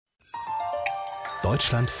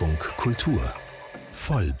Deutschlandfunk Kultur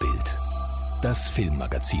Vollbild, das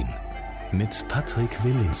Filmmagazin mit Patrick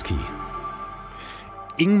Wilinski.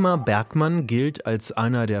 Ingmar Bergman gilt als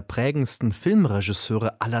einer der prägendsten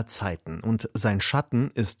Filmregisseure aller Zeiten und sein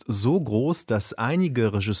Schatten ist so groß, dass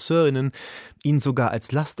einige Regisseurinnen ihn sogar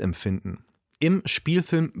als Last empfinden. Im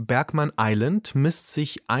Spielfilm Bergman Island misst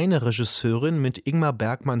sich eine Regisseurin mit Ingmar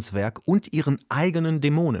Bergmans Werk und ihren eigenen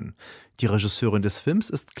Dämonen. Die Regisseurin des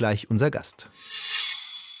Films ist gleich unser Gast.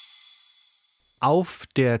 Auf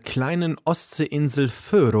der kleinen Ostseeinsel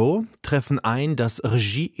Föro treffen ein das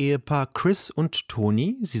Regie-Ehepaar Chris und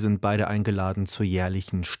Toni. Sie sind beide eingeladen zur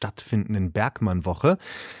jährlichen stattfindenden Bergman-Woche.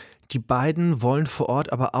 Die beiden wollen vor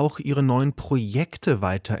Ort aber auch ihre neuen Projekte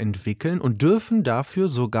weiterentwickeln und dürfen dafür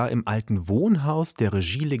sogar im alten Wohnhaus der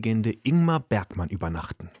Regielegende Ingmar Bergman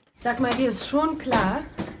übernachten. Sag mal, dir ist schon klar,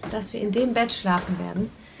 dass wir in dem Bett schlafen werden,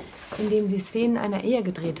 in dem sie Szenen einer Ehe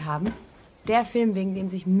gedreht haben? Der Film, wegen dem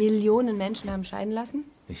sich Millionen Menschen haben scheiden lassen?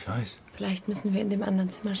 Ich weiß. Vielleicht müssen wir in dem anderen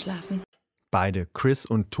Zimmer schlafen. Beide, Chris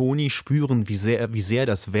und Toni, spüren, wie sehr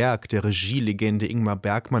das Werk der Regielegende Ingmar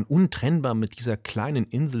Bergman untrennbar mit dieser kleinen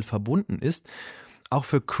Insel verbunden ist. Auch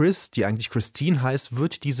für Chris, die eigentlich Christine heißt,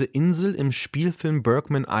 wird diese Insel im Spielfilm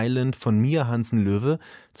Bergman Island von Mia Hansen-Löwe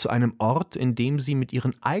zu einem Ort, in dem sie mit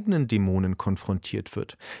ihren eigenen Dämonen konfrontiert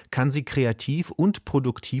wird. Kann sie kreativ und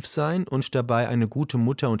produktiv sein und dabei eine gute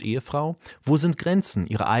Mutter und Ehefrau? Wo sind Grenzen,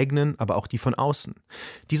 ihre eigenen, aber auch die von außen?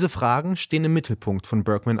 Diese Fragen stehen im Mittelpunkt von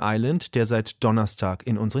Bergman Island, der seit Donnerstag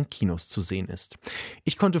in unseren Kinos zu sehen ist.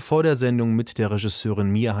 Ich konnte vor der Sendung mit der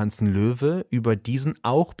Regisseurin Mia Hansen-Löwe über diesen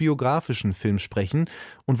auch biografischen Film sprechen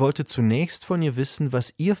und wollte zunächst von ihr wissen,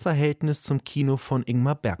 was ihr Verhältnis zum Kino von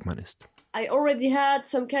Ingmar Bergman ist. I already had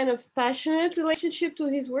some kind of passionate relationship to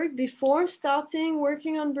his work before starting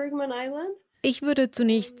working on Bergman Island. Ich würde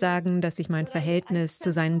zunächst sagen, dass sich mein Verhältnis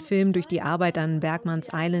zu seinen Filmen durch die Arbeit an Bergmans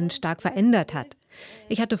Island stark verändert hat.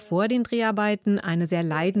 Ich hatte vor den Dreharbeiten eine sehr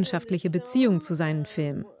leidenschaftliche Beziehung zu seinen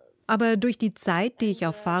Filmen. Aber durch die Zeit, die ich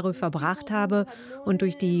auf Faro verbracht habe und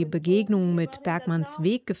durch die Begegnungen mit Bergmans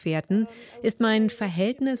Weggefährten, ist mein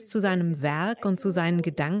Verhältnis zu seinem Werk und zu seinen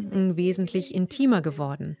Gedanken wesentlich intimer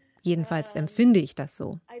geworden. Jedenfalls empfinde ich das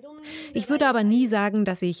so. Ich würde aber nie sagen,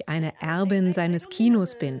 dass ich eine Erbin seines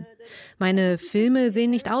Kinos bin. Meine Filme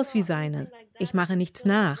sehen nicht aus wie seine. Ich mache nichts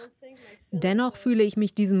nach. Dennoch fühle ich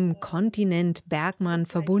mich diesem Kontinent Bergman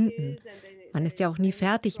verbunden. Man ist ja auch nie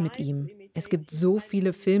fertig mit ihm. Es gibt so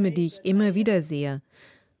viele Filme, die ich immer wieder sehe.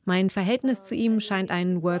 Mein Verhältnis zu ihm scheint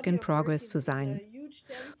ein Work in Progress zu sein.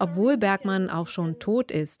 Obwohl Bergman auch schon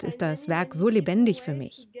tot ist, ist das Werk so lebendig für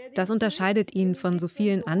mich. Das unterscheidet ihn von so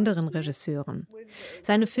vielen anderen Regisseuren.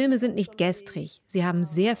 Seine Filme sind nicht gestrig, sie haben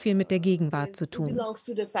sehr viel mit der Gegenwart zu tun.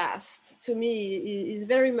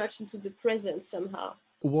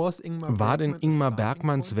 War denn Ingmar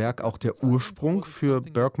Bergmans Werk auch der Ursprung für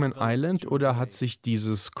Bergman Island oder hat sich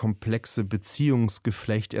dieses komplexe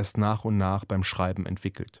Beziehungsgeflecht erst nach und nach beim Schreiben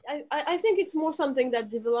entwickelt?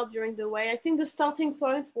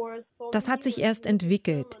 Das hat sich erst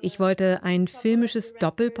entwickelt. Ich wollte ein filmisches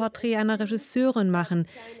Doppelporträt einer Regisseurin machen,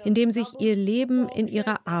 in dem sich ihr Leben in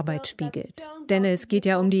ihrer Arbeit spiegelt. Denn es geht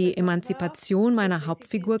ja um die Emanzipation meiner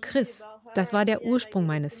Hauptfigur Chris. Das war der Ursprung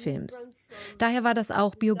meines Films. Daher war das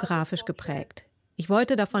auch biografisch geprägt. Ich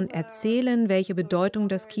wollte davon erzählen, welche Bedeutung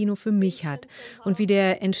das Kino für mich hat und wie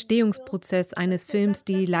der Entstehungsprozess eines Films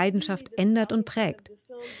die Leidenschaft ändert und prägt.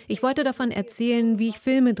 Ich wollte davon erzählen, wie ich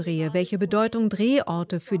Filme drehe, welche Bedeutung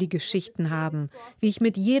Drehorte für die Geschichten haben, wie ich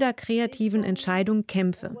mit jeder kreativen Entscheidung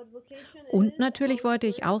kämpfe. Und natürlich wollte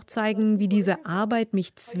ich auch zeigen, wie diese Arbeit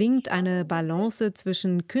mich zwingt, eine Balance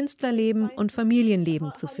zwischen Künstlerleben und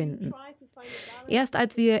Familienleben zu finden. Erst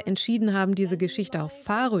als wir entschieden haben, diese Geschichte auf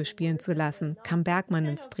Faro spielen zu lassen, kam Bergman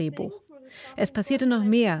ins Drehbuch. Es passierte noch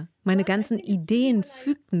mehr. Meine ganzen Ideen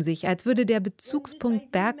fügten sich, als würde der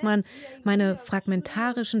Bezugspunkt Bergman meine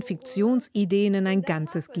fragmentarischen Fiktionsideen in ein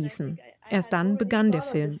Ganzes gießen. Erst dann begann der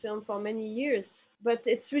Film. But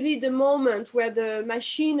it's really the moment where the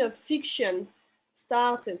machine of fiction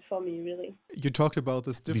started for me, really.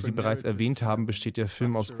 Wie Sie bereits erwähnt haben, besteht der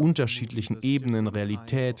Film aus unterschiedlichen Ebenen,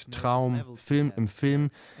 Realität, Traum, Film im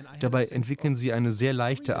Film. Dabei entwickeln Sie eine sehr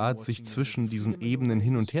leichte Art, sich zwischen diesen Ebenen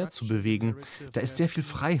hin und her zu bewegen. Da ist sehr viel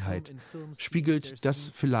Freiheit. Spiegelt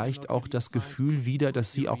das vielleicht auch das Gefühl wider,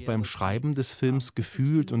 das Sie auch beim Schreiben des Films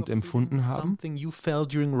gefühlt und empfunden haben?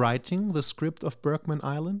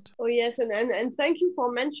 Oh yes, and thank you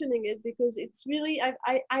for mentioning it, because it's really,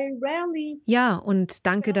 I rarely... Ja, und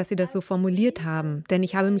danke, dass Sie das so formuliert haben, denn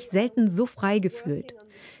ich habe mich selten so frei gefühlt.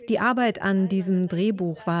 Die Arbeit an diesem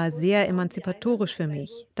Drehbuch war sehr emanzipatorisch für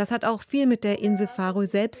mich. Das hat auch viel mit der Insel Faro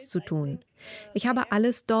selbst zu tun. Ich habe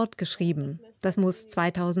alles dort geschrieben. Das muss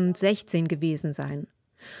 2016 gewesen sein.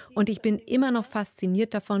 Und ich bin immer noch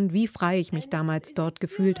fasziniert davon, wie frei ich mich damals dort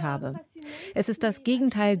gefühlt habe. Es ist das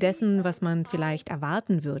Gegenteil dessen, was man vielleicht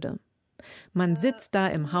erwarten würde. Man sitzt da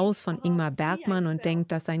im Haus von Ingmar Bergman und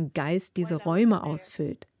denkt, dass sein Geist diese Räume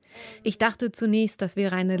ausfüllt. Ich dachte zunächst, das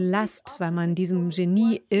wäre eine Last, weil man diesem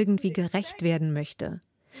Genie irgendwie gerecht werden möchte.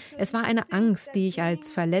 Es war eine Angst, die ich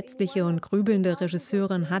als verletzliche und grübelnde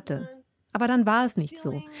Regisseurin hatte. Aber dann war es nicht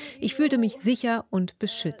so. Ich fühlte mich sicher und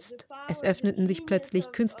beschützt. Es öffneten sich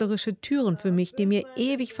plötzlich künstlerische Türen für mich, die mir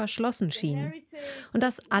ewig verschlossen schienen. Und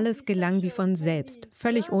das alles gelang wie von selbst,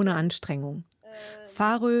 völlig ohne Anstrengung.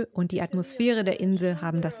 Faro und die Atmosphäre der Insel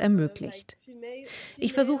haben das ermöglicht.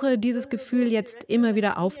 Ich versuche, dieses Gefühl jetzt immer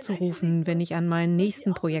wieder aufzurufen, wenn ich an meinen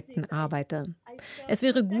nächsten Projekten arbeite. Es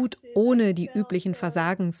wäre gut, ohne die üblichen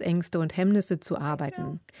Versagensängste und Hemmnisse zu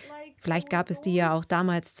arbeiten. Vielleicht gab es die ja auch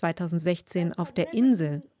damals 2016 auf der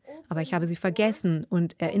Insel, aber ich habe sie vergessen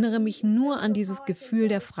und erinnere mich nur an dieses Gefühl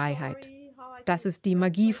der Freiheit. Das ist die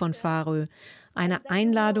Magie von Faro, eine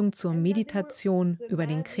Einladung zur Meditation über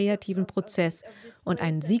den kreativen Prozess und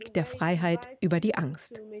ein Sieg der Freiheit über die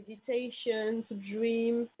Angst.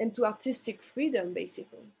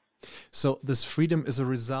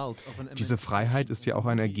 Diese Freiheit ist ja auch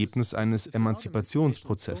ein Ergebnis eines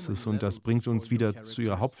Emanzipationsprozesses und das bringt uns wieder zu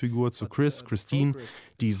ihrer Hauptfigur, zu Christine,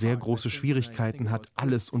 die sehr große Schwierigkeiten hat,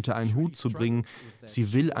 alles unter einen Hut zu bringen.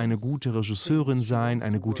 Sie will eine gute Regisseurin sein,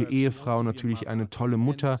 eine gute Ehefrau, natürlich eine tolle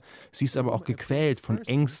Mutter. Sie ist aber auch gequält von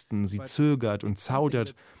Ängsten, sie zögert und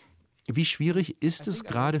zaudert. Wie schwierig ist es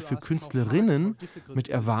gerade für Künstlerinnen, mit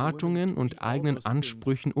Erwartungen und eigenen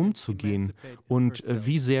Ansprüchen umzugehen? Und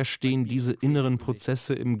wie sehr stehen diese inneren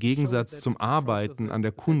Prozesse im Gegensatz zum Arbeiten an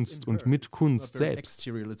der Kunst und mit Kunst selbst?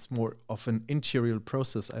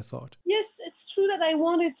 Yes, it's true that I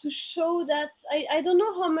wanted to show that I don't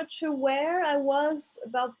know how much aware I was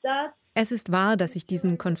about that. Es ist wahr, dass ich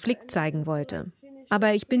diesen Konflikt zeigen wollte.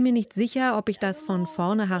 Aber ich bin mir nicht sicher, ob ich das von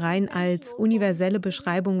vornherein als universelle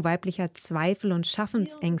Beschreibung weiblicher Zweifel und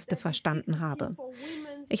Schaffensängste verstanden habe.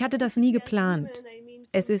 Ich hatte das nie geplant.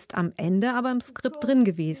 Es ist am Ende aber im Skript drin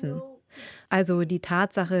gewesen. Also die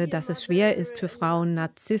Tatsache, dass es schwer ist für Frauen,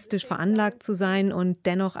 narzisstisch veranlagt zu sein und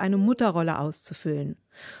dennoch eine Mutterrolle auszufüllen.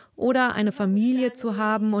 Oder eine Familie zu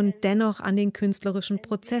haben und dennoch an den künstlerischen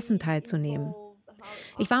Prozessen teilzunehmen.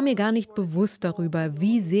 Ich war mir gar nicht bewusst darüber,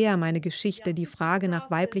 wie sehr meine Geschichte die Frage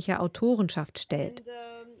nach weiblicher Autorenschaft stellt.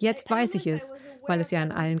 Jetzt weiß ich es, weil es ja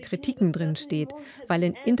in allen Kritiken drin steht, weil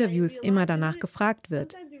in Interviews immer danach gefragt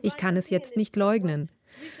wird. Ich kann es jetzt nicht leugnen.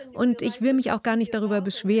 Und ich will mich auch gar nicht darüber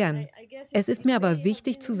beschweren. Es ist mir aber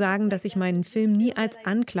wichtig zu sagen, dass ich meinen Film nie als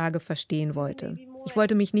Anklage verstehen wollte. Ich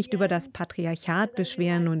wollte mich nicht über das Patriarchat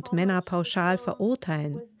beschweren und Männer pauschal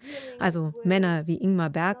verurteilen. Also Männer wie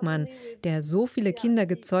Ingmar Bergman, der so viele Kinder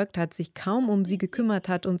gezeugt hat, sich kaum um sie gekümmert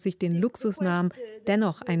hat und sich den Luxus nahm,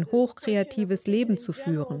 dennoch ein hochkreatives Leben zu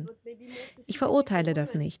führen. Ich verurteile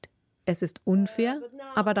das nicht. Es ist unfair,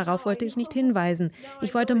 aber darauf wollte ich nicht hinweisen.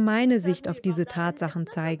 Ich wollte meine Sicht auf diese Tatsachen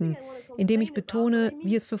zeigen, indem ich betone,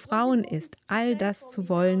 wie es für Frauen ist, all das zu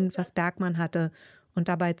wollen, was Bergman hatte, und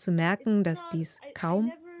dabei zu merken, dass dies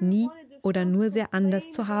kaum, nie oder nur sehr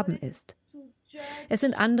anders zu haben ist. Es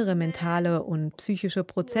sind andere mentale und psychische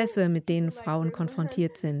Prozesse, mit denen Frauen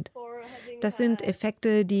konfrontiert sind. Das sind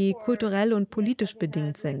Effekte, die kulturell und politisch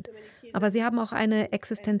bedingt sind, aber sie haben auch eine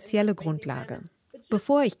existenzielle Grundlage.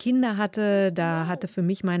 Bevor ich Kinder hatte, da hatte für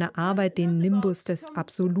mich meine Arbeit den Nimbus des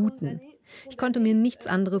Absoluten. Ich konnte mir nichts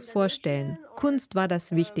anderes vorstellen. Kunst war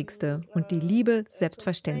das Wichtigste und die Liebe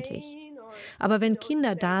selbstverständlich. Aber wenn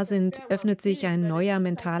Kinder da sind, öffnet sich ein neuer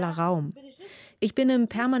mentaler Raum. Ich bin im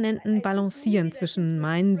permanenten Balancieren zwischen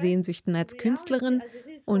meinen Sehnsüchten als Künstlerin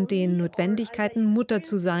und den Notwendigkeiten, Mutter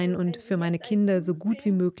zu sein und für meine Kinder so gut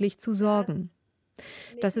wie möglich zu sorgen.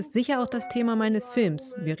 Das ist sicher auch das Thema meines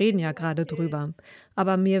Films. Wir reden ja gerade drüber.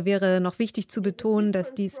 Aber mir wäre noch wichtig zu betonen,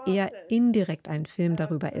 dass dies eher indirekt ein Film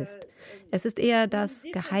darüber ist. Es ist eher das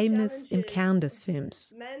Geheimnis im Kern des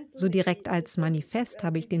Films. So direkt als Manifest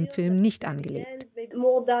habe ich den Film nicht angelegt.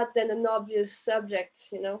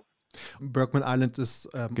 Bergman Island ist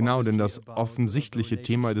Genau, denn das offensichtliche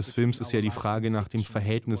Thema des Films ist ja die Frage nach dem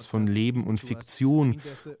Verhältnis von Leben und Fiktion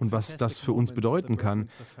und was das für uns bedeuten kann.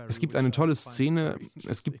 Es gibt eine tolle Szene,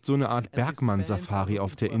 es gibt so eine Art Bergmann-Safari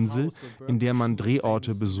auf der Insel, in der man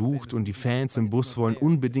Drehorte besucht und die Fans im Bus wollen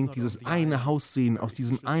unbedingt dieses eine Haus sehen, aus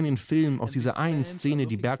diesem einen Film, aus dieser einen Szene,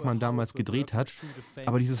 die Bergman damals gedreht hat.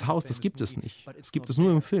 Aber dieses Haus, das gibt es nicht. Es gibt es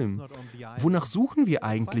nur im Film. Wonach suchen wir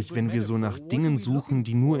eigentlich, wenn wir so nach Dingen suchen,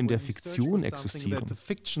 die nur in der Fiktion existieren?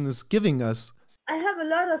 I have a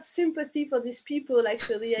lot of sympathy for these people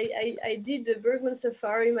actually. I did the Bergman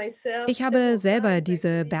Safari myself. Ich habe selber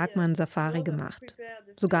diese Bergmann-Safari gemacht,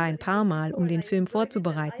 sogar ein paar Mal, um den Film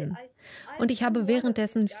vorzubereiten. Und ich habe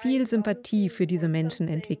währenddessen viel Sympathie für diese Menschen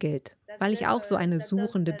entwickelt, weil ich auch so eine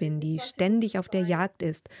Suchende bin, die ständig auf der Jagd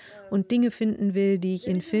ist und Dinge finden will, die ich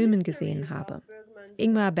in Filmen gesehen habe.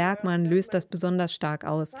 Ingmar Bergman löst das besonders stark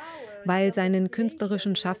aus, weil seinen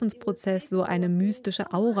künstlerischen Schaffensprozess so eine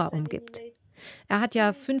mystische Aura umgibt. Er hat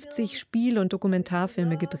ja 50 Spiel- und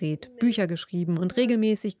Dokumentarfilme gedreht, Bücher geschrieben und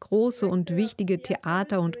regelmäßig große und wichtige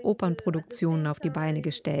Theater- und Opernproduktionen auf die Beine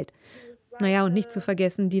gestellt. Naja, und nicht zu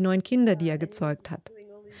vergessen die 9 Kinder, die er gezeugt hat.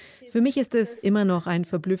 Für mich ist es immer noch ein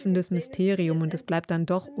verblüffendes Mysterium und es bleibt dann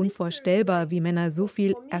doch unvorstellbar, wie Männer so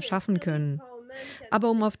viel erschaffen können. Aber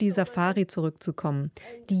um auf die Safari zurückzukommen,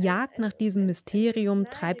 die Jagd nach diesem Mysterium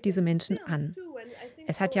treibt diese Menschen an.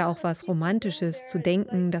 Es hat ja auch was Romantisches zu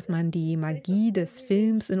denken, dass man die Magie des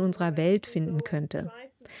Films in unserer Welt finden könnte.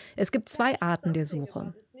 Es gibt 2 Arten der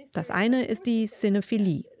Suche. Das eine ist die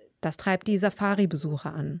Cinephilie. Das treibt die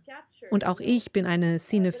Safari-Besucher an. Und auch ich bin eine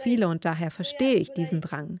Cinephile und daher verstehe ich diesen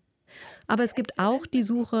Drang. Aber es gibt auch die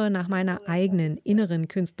Suche nach meiner eigenen inneren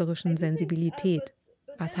künstlerischen Sensibilität.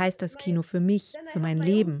 Was heißt das Kino für mich, für mein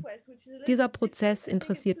Leben? Dieser Prozess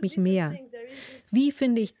interessiert mich mehr. Wie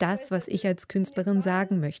finde ich das, was ich als Künstlerin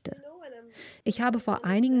sagen möchte? Ich habe vor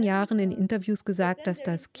einigen Jahren in Interviews gesagt, dass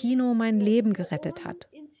das Kino mein Leben gerettet hat.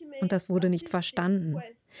 Und das wurde nicht verstanden.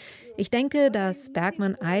 Ich denke, dass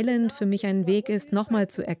Bergman Island für mich ein Weg ist, nochmal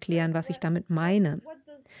zu erklären, was ich damit meine.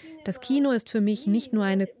 Das Kino ist für mich nicht nur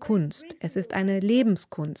eine Kunst, es ist eine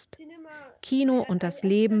Lebenskunst. Kino und das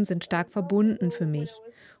Leben sind stark verbunden für mich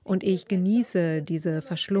und ich genieße diese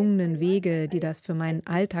verschlungenen Wege, die das für meinen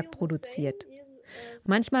Alltag produziert.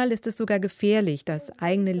 Manchmal ist es sogar gefährlich, das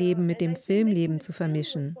eigene Leben mit dem Filmleben zu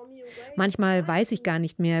vermischen. Manchmal weiß ich gar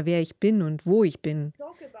nicht mehr, wer ich bin und wo ich bin.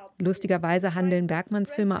 Lustigerweise handeln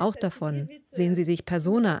Bergmans Filme auch davon. Sehen Sie sich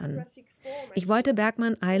Persona an. Ich wollte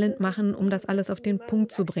Bergman Island machen, um das alles auf den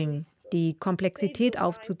Punkt zu bringen. Die Komplexität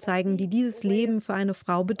aufzuzeigen, die dieses Leben für eine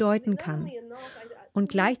Frau bedeuten kann. Und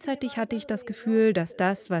gleichzeitig hatte ich das Gefühl, dass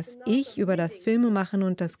das, was ich über das Filmemachen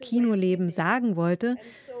und das Kinoleben sagen wollte,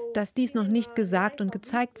 dass dies noch nicht gesagt und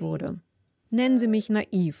gezeigt wurde. Nennen Sie mich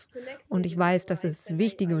naiv. Und ich weiß, dass es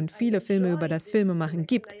wichtige und viele Filme über das Filmemachen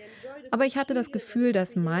gibt. Aber ich hatte das Gefühl,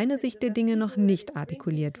 dass meine Sicht der Dinge noch nicht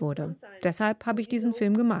artikuliert wurde. Deshalb habe ich diesen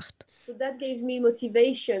Film gemacht. So that gave me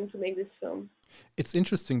motivation to make this film.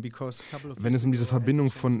 Wenn es um diese Verbindung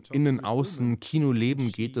von Innen, Außen, Kino,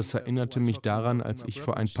 Leben geht, das erinnerte mich daran, als ich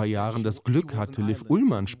vor ein paar Jahren das Glück hatte, Liv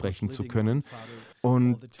Ullmann sprechen zu können.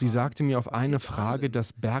 Und sie sagte mir auf eine Frage,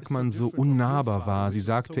 dass Bergman so unnahbar war. Sie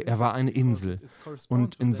sagte, er war eine Insel.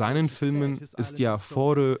 Und in seinen Filmen ist ja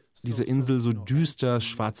Fore, diese Insel, so düster,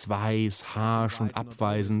 schwarz-weiß, harsch und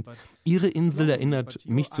abweisend. Ihre Insel erinnert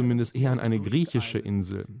mich zumindest eher an eine griechische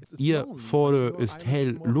Insel. Ihr Fore ist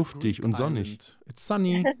hell, luftig und sonnig.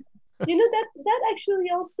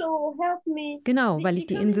 Genau, weil ich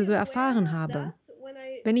die Insel so erfahren habe.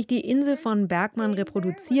 Wenn ich die Insel von Bergman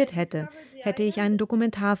reproduziert hätte, hätte ich einen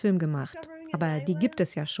Dokumentarfilm gemacht. Aber die gibt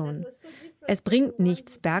es ja schon. Es bringt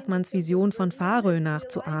nichts, Bergmans Vision von Farö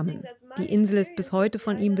nachzuahmen. Die Insel ist bis heute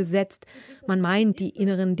von ihm besetzt. Man meint, die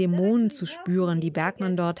inneren Dämonen zu spüren, die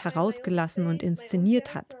Bergman dort herausgelassen und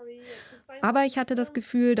inszeniert hat. Aber ich hatte das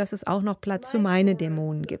Gefühl, dass es auch noch Platz für meine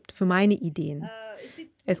Dämonen gibt, für meine Ideen.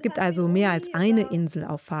 Es gibt also mehr als eine Insel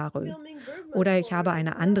auf Farö. Oder ich habe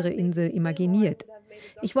eine andere Insel imaginiert.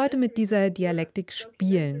 Ich wollte mit dieser Dialektik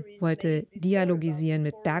spielen, wollte dialogisieren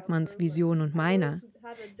mit Bergmans Vision und meiner.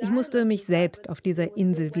 Ich musste mich selbst auf dieser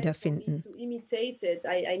Insel wiederfinden.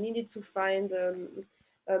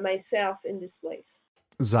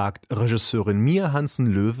 Sagt Regisseurin Mia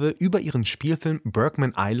Hansen-Löwe über ihren Spielfilm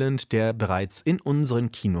Bergman Island, der bereits in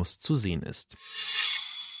unseren Kinos zu sehen ist.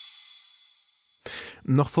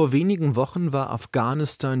 Noch vor wenigen Wochen war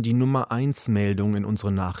Afghanistan die Nummer-1-Meldung in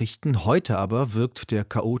unseren Nachrichten. Heute aber wirkt der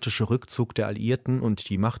chaotische Rückzug der Alliierten und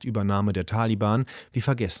die Machtübernahme der Taliban wie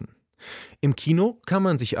vergessen. Im Kino kann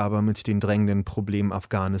man sich aber mit den drängenden Problemen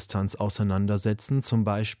Afghanistans auseinandersetzen, zum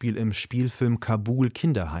Beispiel im Spielfilm Kabul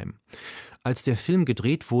Kinderheim. Als der Film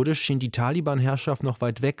gedreht wurde, schien die Taliban-Herrschaft noch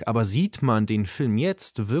weit weg, aber sieht man den Film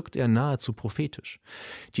jetzt, wirkt er nahezu prophetisch.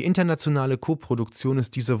 Die internationale Koproduktion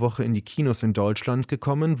ist diese Woche in die Kinos in Deutschland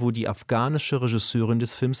gekommen, wo die afghanische Regisseurin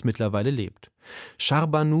des Films mittlerweile lebt.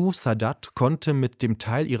 Shahrbanu Sadat konnte mit dem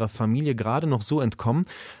Teil ihrer Familie gerade noch so entkommen,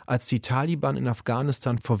 als die Taliban in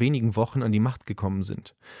Afghanistan vor wenigen Wochen an die Macht gekommen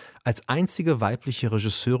sind. Als einzige weibliche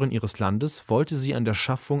Regisseurin ihres Landes wollte sie an der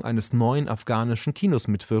Schaffung eines neuen afghanischen Kinos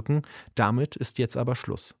mitwirken. Damit ist jetzt aber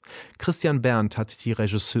Schluss. Christian Berndt hat die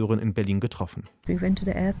Regisseurin in Berlin getroffen. We went to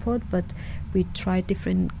the airport, but we tried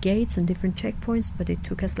different gates and different checkpoints, but it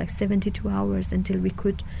took us like 72 hours until we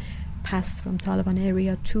could pass from Taliban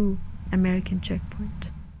area to American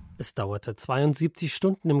checkpoint. Es dauerte 72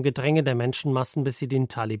 Stunden im Gedränge der Menschenmassen, bis sie den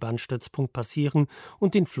Taliban-Stützpunkt passieren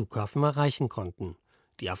und den Flughafen erreichen konnten.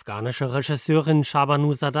 Die afghanische Regisseurin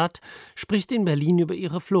Shahrbanu Sadat spricht in Berlin über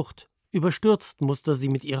ihre Flucht. Überstürzt musste sie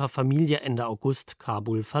mit ihrer Familie Ende August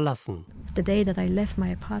Kabul verlassen.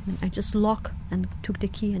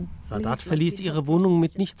 Sadat verließ ihre Wohnung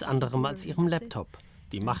mit nichts anderem als ihrem Laptop.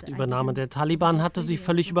 Die Machtübernahme der Taliban hatte sie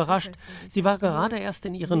völlig überrascht. Sie war gerade erst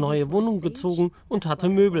in ihre neue Wohnung gezogen und hatte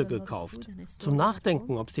Möbel gekauft. Zum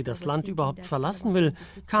Nachdenken, ob sie das Land überhaupt verlassen will,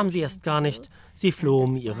 kam sie erst gar nicht. Sie floh,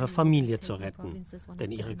 um ihre Familie zu retten.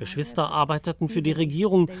 Denn ihre Geschwister arbeiteten für die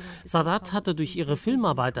Regierung. Sadat hatte durch ihre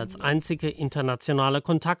Filmarbeit als einzige internationale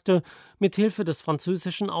Kontakte mithilfe des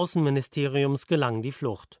französischen Außenministeriums gelang die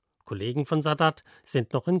Flucht. Kollegen von Sadat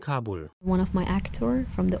sind noch in Kabul.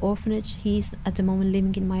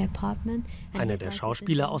 Einer der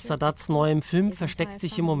Schauspieler aus Sadats neuem Film versteckt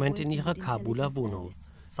sich im Moment in ihrer Kabuler Wohnung.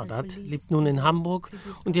 Sadat lebt nun in Hamburg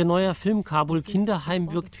und ihr neuer Film Kabul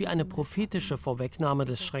Kinderheim wirkt wie eine prophetische Vorwegnahme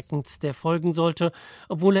des Schreckens, der folgen sollte,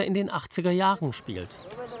 obwohl er in den 80er Jahren spielt.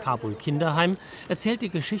 Kabul Kinderheim erzählt die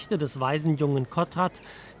Geschichte des Waisenjungen Kotrat,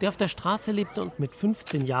 der auf der Straße lebt und mit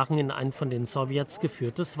 15 Jahren in ein von den Sowjets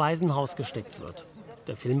geführtes Waisenhaus gesteckt wird.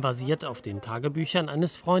 Der Film basiert auf den Tagebüchern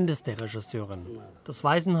eines Freundes der Regisseurin. Das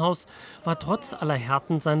Waisenhaus war trotz aller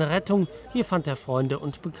Härten seine Rettung. Hier fand er Freunde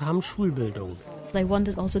und bekam Schulbildung. I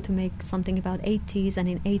wanted also to make something about 80s, and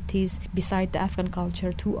in 80s, beside the Afghan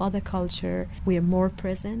culture, two other culture, we are more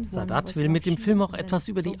present. Sadat will mit dem Film auch etwas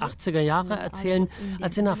über die 80er Jahre erzählen,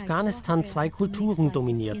 als in Afghanistan zwei Kulturen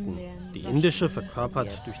dominierten. Die indische,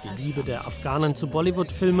 verkörpert durch die Liebe der Afghanen zu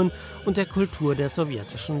Bollywood-Filmen, und der Kultur der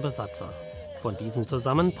sowjetischen Besatzer. Von diesem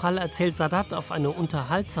Zusammenprall erzählt Sadat auf eine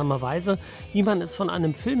unterhaltsame Weise, wie man es von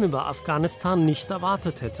einem Film über Afghanistan nicht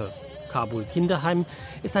erwartet hätte. Kabul Kinderheim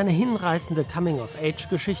ist eine hinreißende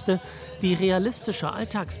Coming-of-Age-Geschichte, die realistische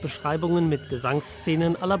Alltagsbeschreibungen mit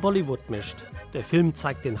Gesangsszenen à la Bollywood mischt. Der Film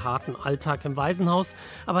zeigt den harten Alltag im Waisenhaus,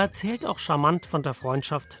 aber erzählt auch charmant von der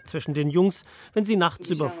Freundschaft zwischen den Jungs, wenn sie nachts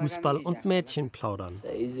über Fußball und Mädchen plaudern.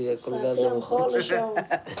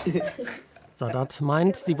 Sadat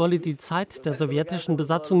meint, sie wolle die Zeit der sowjetischen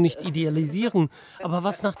Besatzung nicht idealisieren, aber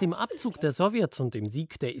was nach dem Abzug der Sowjets und dem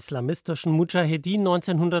Sieg der islamistischen Mudschahedin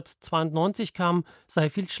 1992 kam,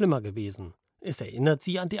 sei viel schlimmer gewesen. Es erinnert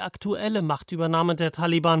sie an die aktuelle Machtübernahme der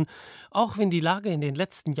Taliban. Auch wenn die Lage in den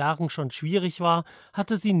letzten Jahren schon schwierig war,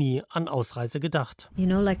 hatte sie nie an Ausreise gedacht.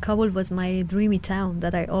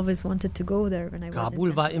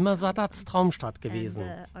 Kabul war immer Sadats Traumstadt gewesen.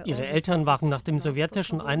 Ihre Eltern waren nach dem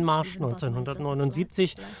sowjetischen Einmarsch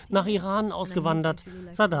 1979 nach Iran ausgewandert.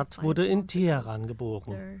 Sadat wurde in Teheran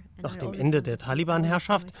geboren. Nach dem Ende der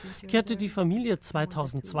Taliban-Herrschaft kehrte die Familie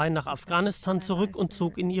 2002 nach Afghanistan zurück und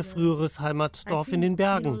zog in ihr früheres Heimatdorf in den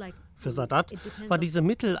Bergen. Für Sadat war diese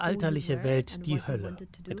mittelalterliche Welt die Hölle.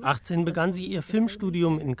 Mit 18 begann sie ihr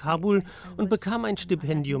Filmstudium in Kabul und bekam ein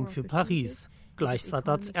Stipendium für Paris. Gleich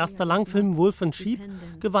Sadats erster Langfilm Wolf and Sheep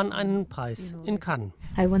gewann einen Preis in Cannes.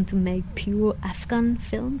 I want to make pure Afghan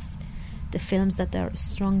films, the films that are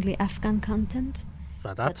strongly Afghan content.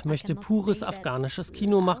 Sadat möchte pures afghanisches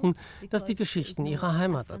Kino machen, das die Geschichten ihrer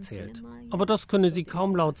Heimat erzählt. Aber das könne sie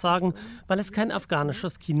kaum laut sagen, weil es kein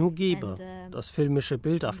afghanisches Kino gebe. Das filmische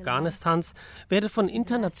Bild Afghanistans werde von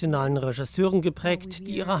internationalen Regisseuren geprägt,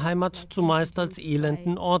 die ihre Heimat zumeist als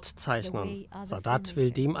elenden Ort zeichnen. Sadat will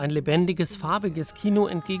dem ein lebendiges, farbiges Kino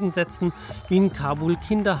entgegensetzen, wie in Kabul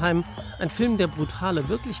Kinderheim, ein Film, der brutale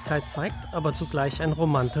Wirklichkeit zeigt, aber zugleich ein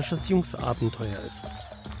romantisches Jungsabenteuer ist.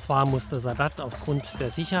 Zwar musste Sadat aufgrund der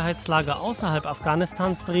Sicherheitslage außerhalb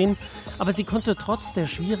Afghanistans drehen, aber sie konnte trotz der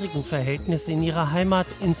schwierigen Verhältnisse in ihrer Heimat,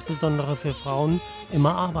 insbesondere für Frauen,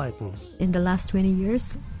 immer arbeiten. In the last 20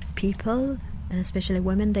 years, people, and especially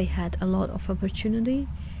women, they had a lot of opportunity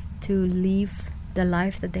to leave the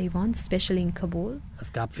life that they want, especially in Kabul.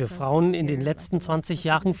 Es gab für Frauen in den letzten 20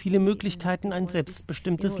 Jahren viele Möglichkeiten, ein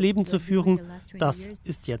selbstbestimmtes Leben zu führen. Das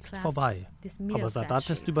ist jetzt vorbei. Aber Sadat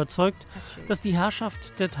ist überzeugt, dass die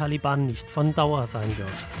Herrschaft der Taliban nicht von Dauer sein wird.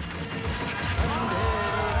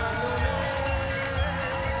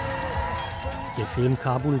 Ihr Film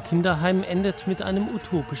Kabul Kinderheim endet mit einem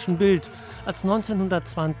utopischen Bild. Als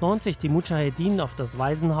 1992 die Mudschahedin auf das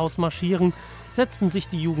Waisenhaus marschieren, setzen sich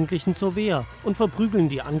die Jugendlichen zur Wehr und verprügeln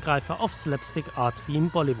die Angreifer auf Slapstick-Art wie im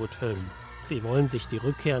Bollywood-Film. Sie wollen sich die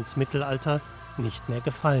Rückkehr ins Mittelalter nicht mehr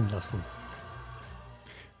gefallen lassen.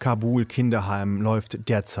 Kabul Kinderheim läuft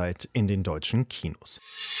derzeit in den deutschen Kinos.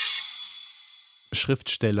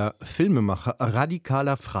 Schriftsteller, Filmemacher,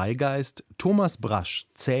 radikaler Freigeist Thomas Brasch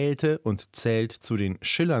zählte und zählt zu den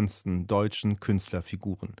schillerndsten deutschen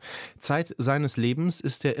Künstlerfiguren. Zeit seines Lebens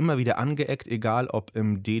ist er immer wieder angeeckt, egal ob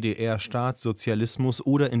im DDR-Staatssozialismus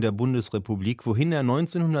oder in der Bundesrepublik, wohin er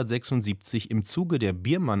 1976 im Zuge der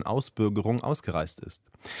Biermann-Ausbürgerung ausgereist ist.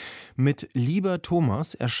 Mit Lieber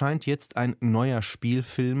Thomas erscheint jetzt ein neuer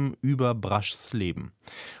Spielfilm über Braschs Leben.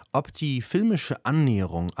 Ob die filmische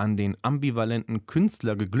Annäherung an den ambivalenten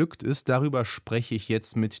Künstler geglückt ist, darüber spreche ich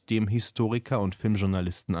jetzt mit dem Historiker und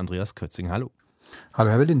Filmjournalisten Andreas Kötzing. Hallo. Hallo,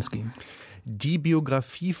 Herr Wilinski. Die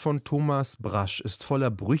Biografie von Thomas Brasch ist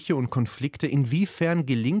voller Brüche und Konflikte. Inwiefern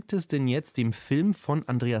gelingt es denn jetzt, dem Film von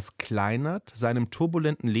Andreas Kleinert, seinem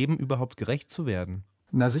turbulenten Leben überhaupt gerecht zu werden?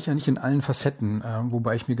 Na, sicher nicht in allen Facetten,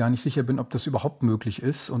 wobei ich mir gar nicht sicher bin, ob das überhaupt möglich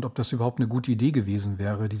ist und ob das überhaupt eine gute Idee gewesen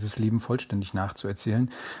wäre, dieses Leben vollständig nachzuerzählen.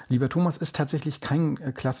 Lieber Thomas ist tatsächlich kein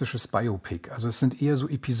klassisches Biopic. Also es sind eher so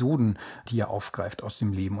Episoden, die er aufgreift aus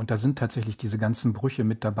dem Leben. Und da sind tatsächlich diese ganzen Brüche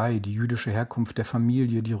mit dabei. Die jüdische Herkunft der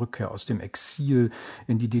Familie, die Rückkehr aus dem Exil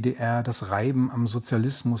in die DDR, das Reiben am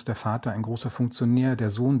Sozialismus, der Vater ein großer Funktionär, der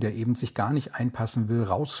Sohn, der eben sich gar nicht einpassen will,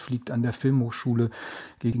 rausfliegt an der Filmhochschule,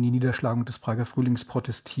 gegen die Niederschlagung des Prager Frühlings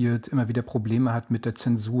protestiert, immer wieder Probleme hat mit der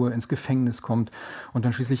Zensur, ins Gefängnis kommt und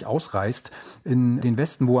dann schließlich ausreist in den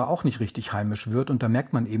Westen, wo er auch nicht richtig heimisch wird. Und da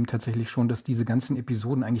merkt man eben tatsächlich schon, dass diese ganzen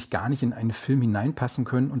Episoden eigentlich gar nicht in einen Film hineinpassen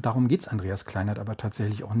können. Und darum geht es Andreas Kleinert aber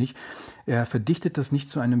tatsächlich auch nicht. Er verdichtet das nicht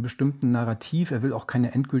zu einem bestimmten Narrativ. Er will auch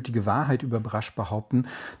keine endgültige Wahrheit über Brasch behaupten.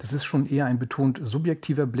 Das ist schon eher ein betont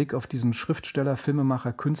subjektiver Blick auf diesen Schriftsteller,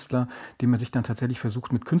 Filmemacher, Künstler, dem er sich dann tatsächlich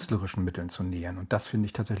versucht, mit künstlerischen Mitteln zu nähern. Und das finde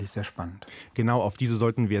ich tatsächlich sehr spannend. Genau, auf diese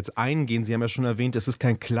sollten wir jetzt eingehen. Sie haben ja schon erwähnt, es ist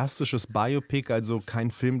kein klassisches Biopic, also kein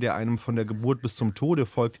Film, der einem von der Geburt bis zum Tode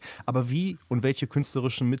folgt. Aber wie und welche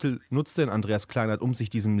künstlerischen Mittel nutzt denn Andreas Kleinert, um sich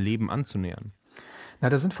diesem Leben anzunähern? Na,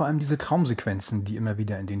 da sind vor allem diese Traumsequenzen, die immer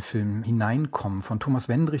wieder in den Film hineinkommen. Von Thomas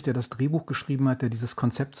Wendrich, der das Drehbuch geschrieben hat, der dieses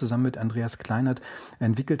Konzept zusammen mit Andreas Kleinert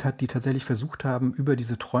entwickelt hat, die tatsächlich versucht haben, über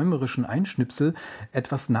diese träumerischen Einschnipsel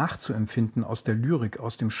etwas nachzuempfinden aus der Lyrik,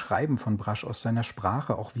 aus dem Schreiben von Brasch, aus seiner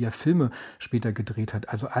Sprache, auch wie er Filme später gedreht hat.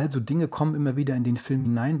 Also Dinge kommen immer wieder in den Film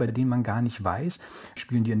hinein, bei denen man gar nicht weiß,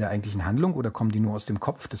 spielen die in der eigentlichen Handlung oder kommen die nur aus dem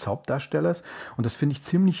Kopf des Hauptdarstellers. Und das finde ich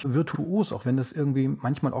ziemlich virtuos, auch wenn das irgendwie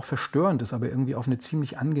manchmal auch verstörend ist, aber irgendwie auf eine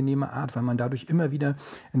ziemlich angenehme Art, weil man dadurch immer wieder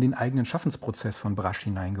in den eigenen Schaffensprozess von Brasch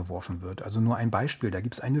hineingeworfen wird. Also nur ein Beispiel, da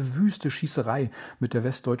gibt es eine wüste Schießerei mit der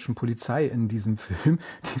westdeutschen Polizei in diesem Film.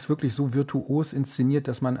 Die ist wirklich so virtuos inszeniert,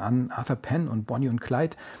 dass man an Arthur Penn und Bonnie und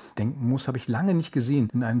Clyde denken muss. Habe ich lange nicht gesehen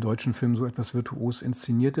in einem deutschen Film, so etwas virtuos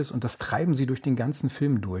inszeniert ist. Und das treiben sie durch den ganzen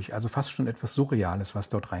Film durch. Also fast schon etwas Surreales, was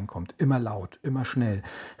dort reinkommt. Immer laut, immer schnell.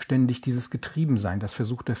 Ständig dieses Getriebensein, das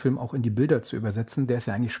versucht der Film auch in die Bilder zu übersetzen. Der ist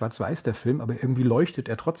ja eigentlich schwarz-weiß, der Film, aber irgendwie leuchtet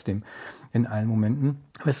er trotzdem in allen Momenten.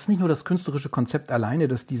 Aber es ist nicht nur das künstlerische Konzept alleine,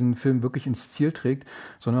 das diesen Film wirklich ins Ziel trägt,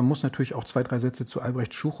 sondern man muss natürlich auch 2, 3 Sätze zu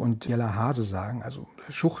Albrecht Schuch und Jella Hase sagen. Also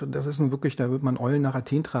Schuch, das ist nun wirklich, da wird man Eulen nach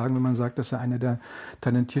Athen tragen, wenn man sagt, dass er einer der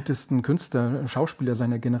talentiertesten Künstler, Schauspieler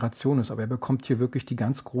seiner Generation ist. Aber er bekommt hier wirklich die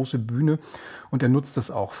ganz große Bühne und er nutzt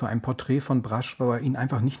das auch für ein Porträt von Brasch, weil er ihn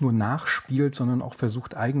einfach nicht nur nachspielt, sondern auch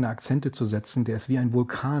versucht, eigene Akzente zu setzen. Der ist wie ein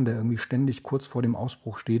Vulkan, der irgendwie ständig kurz vor dem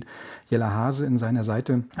Ausbruch steht. Jella Hase in seiner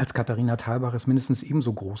Seite als Katharina Thalbach ist mindestens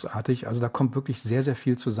ebenso großartig. Also da kommt wirklich sehr, sehr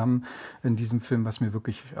viel zusammen in diesem Film, was mir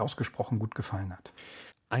wirklich ausgesprochen gut gefallen hat.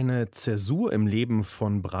 Eine Zäsur im Leben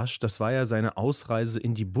von Brasch, das war ja seine Ausreise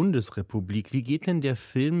in die Bundesrepublik. Wie geht denn der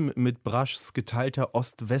Film mit Braschs geteilter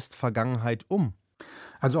Ost-West-Vergangenheit um?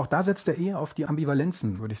 Also auch da setzt er eher auf die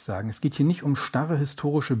Ambivalenzen, würde ich sagen. Es geht hier nicht um starre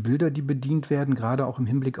historische Bilder, die bedient werden, gerade auch im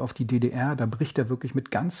Hinblick auf die DDR. Da bricht er wirklich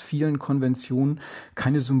mit ganz vielen Konventionen,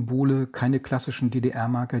 keine Symbole, keine klassischen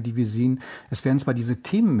DDR-Marker, die wir sehen. Es werden zwar diese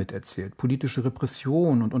Themen miterzählt, politische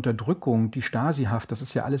Repression und Unterdrückung, die Stasi-Haft, das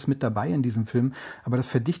ist ja alles mit dabei in diesem Film, aber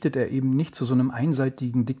das verdichtet er eben nicht zu so einem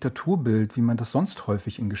einseitigen Diktaturbild, wie man das sonst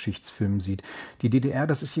häufig in Geschichtsfilmen sieht. Die DDR,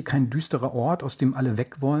 das ist hier kein düsterer Ort, aus dem alle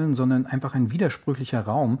weg wollen, sondern einfach ein widersprüchlicher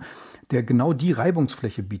Raum, der genau die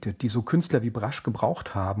Reibungsfläche bietet, die so Künstler wie Brasch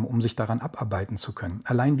gebraucht haben, um sich daran abarbeiten zu können.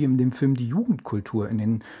 Allein wie in dem Film die Jugendkultur in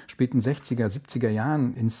den späten 60er, 70er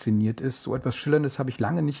Jahren inszeniert ist, so etwas Schillerndes habe ich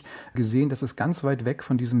lange nicht gesehen. Das ist ganz weit weg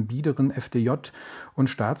von diesem biederen FDJ- und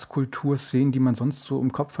Staatskulturszenen, die man sonst so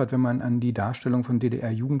im Kopf hat, wenn man an die Darstellung von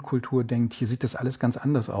DDR-Jugendkultur denkt. Hier sieht das alles ganz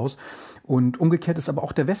anders aus. Und umgekehrt ist aber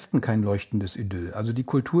auch der Westen kein leuchtendes Idyll. Also die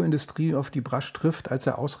Kulturindustrie, auf die Brasch trifft, als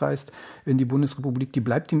er ausreist in die Bundesrepublik, die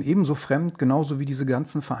bleibt ihm ebenso fremd, genauso wie diese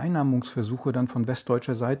ganzen Vereinnahmungsversuche dann von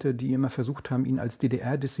westdeutscher Seite, die immer versucht haben, ihn als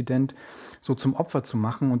DDR-Dissident so zum Opfer zu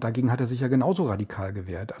machen. Und dagegen hat er sich ja genauso radikal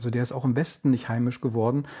gewehrt. Also der ist auch im Westen nicht heimisch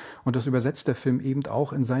geworden. Und das übersetzt der Film eben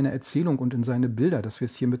auch in seine Erzählung und in seine Bilder, dass wir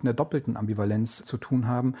es hier mit einer doppelten Ambivalenz zu tun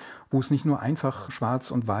haben, wo es nicht nur einfach schwarz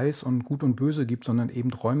und weiß und gut und böse gibt, sondern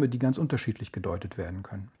eben Räume, die ganz unterschiedlich gedeutet werden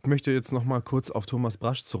können. Ich möchte jetzt noch mal kurz auf Thomas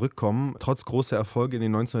Brasch zurückkommen. Trotz großer Erfolge in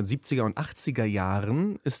den 1970er und 80er Jahren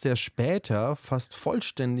ist er später fast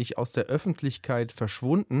vollständig aus der Öffentlichkeit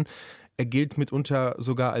verschwunden. Er gilt mitunter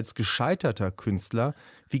sogar als gescheiterter Künstler.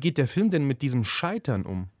 Wie geht der Film denn mit diesem Scheitern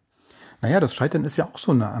um? Naja, das Scheitern ist ja auch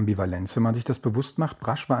so eine Ambivalenz, wenn man sich das bewusst macht.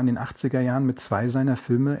 Brasch war in den 80er Jahren mit 2 seiner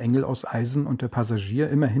Filme, Engel aus Eisen und Der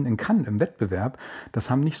Passagier, immerhin in Cannes im Wettbewerb.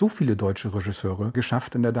 Das haben nicht so viele deutsche Regisseure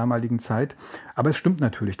geschafft in der damaligen Zeit. Aber es stimmt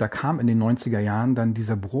natürlich, da kam in den 90er Jahren dann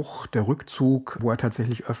dieser Bruch, der Rückzug, wo er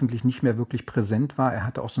tatsächlich öffentlich nicht mehr wirklich präsent war. Er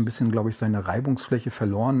hatte auch so ein bisschen, glaube ich, seine Reibungsfläche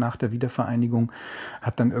verloren nach der Wiedervereinigung,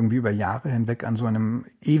 hat dann irgendwie über Jahre hinweg an so einem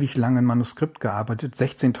ewig langen Manuskript gearbeitet.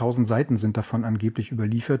 16.000 Seiten sind davon angeblich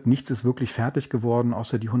überliefert. Nichts ist wirklich fertig geworden,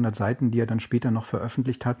 außer die 100 Seiten, die er dann später noch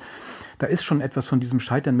veröffentlicht hat. Da ist schon etwas von diesem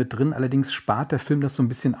Scheitern mit drin, allerdings spart der Film das so ein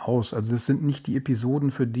bisschen aus. Also das sind nicht die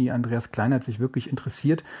Episoden, für die Andreas Kleinert sich wirklich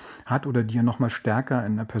interessiert hat oder die er noch mal stärker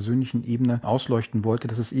in einer persönlichen Ebene ausleuchten wollte.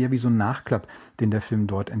 Das ist eher wie so ein Nachklapp, den der Film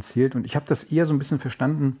dort erzählt. Und ich habe das eher so ein bisschen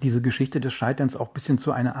verstanden, diese Geschichte des Scheiterns auch ein bisschen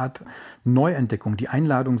zu einer Art Neuentdeckung, die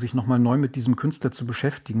Einladung, sich noch mal neu mit diesem Künstler zu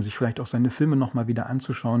beschäftigen, sich vielleicht auch seine Filme noch mal wieder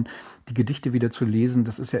anzuschauen, die Gedichte wieder zu lesen.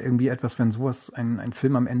 Das ist ja irgendwie etwas, wenn sowas ein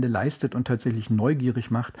Film am Ende leistet und tatsächlich neugierig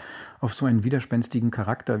macht auf so einen widerspenstigen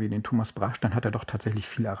Charakter wie den Thomas Brasch, dann hat er doch tatsächlich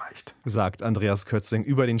viel erreicht. Sagt Andreas Kötzing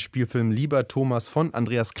über den Spielfilm Lieber Thomas von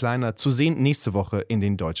Andreas Kleiner, zu sehen nächste Woche in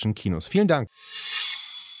den deutschen Kinos. Vielen Dank.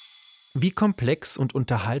 Wie komplex und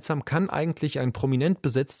unterhaltsam kann eigentlich ein prominent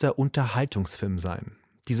besetzter Unterhaltungsfilm sein?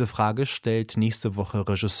 Diese Frage stellt nächste Woche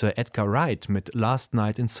Regisseur Edgar Wright mit Last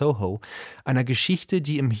Night in Soho, einer Geschichte,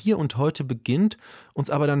 die im Hier und Heute beginnt,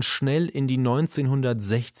 uns aber dann schnell in die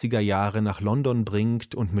 1960er Jahre nach London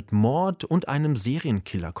bringt und mit Mord und einem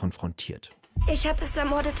Serienkiller konfrontiert. Ich habe das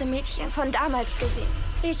ermordete Mädchen von damals gesehen.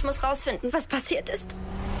 Ich muss rausfinden, was passiert ist.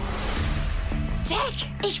 Jack,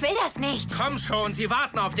 ich will das nicht. Komm schon, sie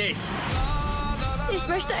warten auf dich. Ich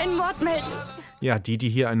möchte einen Mord melden. Ja, die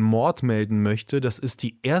hier einen Mord melden möchte, das ist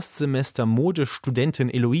die Erstsemester-Modestudentin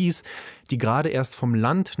Eloise, die gerade erst vom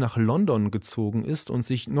Land nach London gezogen ist und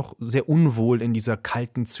sich noch sehr unwohl in dieser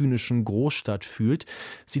kalten, zynischen Großstadt fühlt.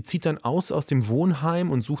 Sie zieht dann aus dem Wohnheim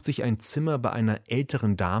und sucht sich ein Zimmer bei einer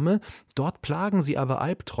älteren Dame. Dort plagen sie aber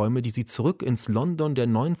Albträume, die sie zurück ins London der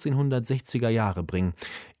 1960er Jahre bringen.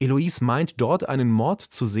 Eloise meint, dort einen Mord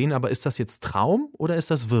zu sehen, aber ist das jetzt Traum oder ist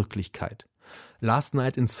das Wirklichkeit? Last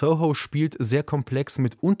Night in Soho spielt sehr komplex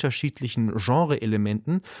mit unterschiedlichen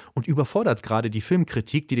Genre-Elementen und überfordert gerade die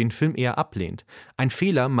Filmkritik, die den Film eher ablehnt. Ein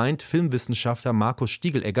Fehler, meint Filmwissenschaftler Markus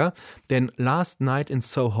Stiegelegger, denn Last Night in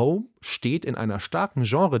Soho steht in einer starken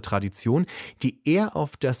Genre-Tradition, die eher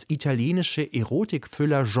auf das italienische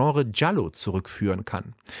Erotik-Thriller-Genre Giallo zurückführen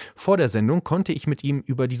kann. Vor der Sendung konnte ich mit ihm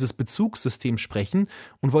über dieses Bezugssystem sprechen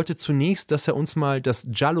und wollte zunächst, dass er uns mal das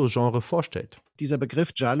Giallo-Genre vorstellt. Dieser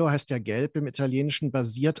Begriff Giallo heißt ja gelb im Italienischen,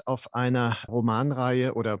 basiert auf einer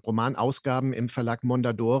Romanreihe oder Romanausgaben im Verlag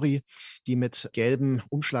Mondadori, die mit gelben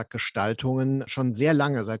Umschlaggestaltungen schon sehr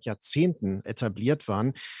lange, seit Jahrzehnten etabliert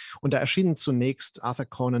waren. Und da erschienen zunächst Arthur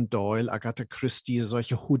Conan Doyle, Agatha Christie,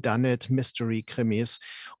 solche Whodunit-Mystery-Krimis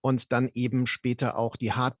und dann eben später auch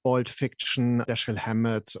die Hardboiled-Fiction, Dashiell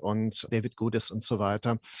Hammett und David Goodis und so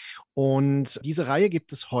weiter. Und diese Reihe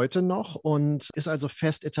gibt es heute noch und ist also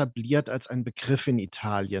fest etabliert als ein Begriff in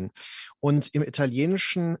Italien. Und im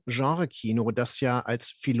italienischen Genre-Kino, das ja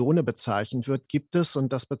als Filone bezeichnet wird, gibt es,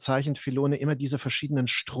 und das bezeichnet Filone, immer diese verschiedenen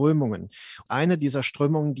Strömungen. Eine dieser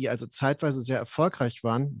Strömungen, die also zeitweise sehr erfolgreich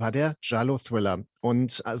waren, war der Giallo-Thriller.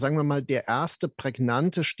 Und sagen wir mal, der erste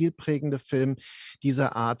prägnante, stilprägende Film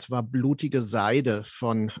dieser Art war Blutige Seide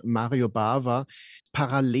von Mario Bava.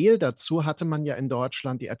 Parallel dazu hatte man ja in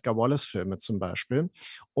Deutschland die Edgar Wallace-Filme zum Beispiel.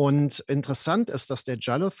 Und interessant ist, dass der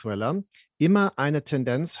Giallo-Thriller immer eine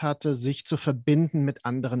Tendenz hatte, sich zu verbinden mit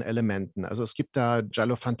anderen Elementen. Also es gibt da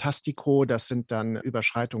Giallo Fantastico, das sind dann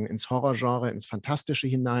Überschreitungen ins Horrorgenre, ins Fantastische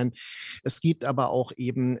hinein. Es gibt aber auch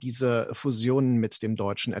eben diese Fusionen mit dem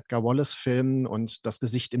deutschen Edgar Wallace-Film und Das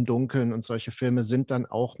Gesicht im Dunkeln und solche Filme sind dann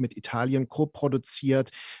auch mit Italien co-produziert,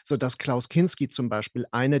 sodass Klaus Kinski zum Beispiel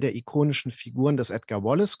eine der ikonischen Figuren des Edgar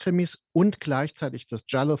Wallace-Krimis und gleichzeitig des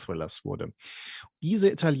Giallo-Thrillers wurde. Diese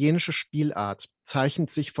italienische Spielart zeichnet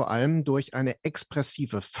sich vor allem durch eine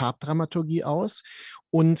expressive Farbdramaturgie aus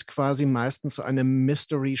und quasi meistens so eine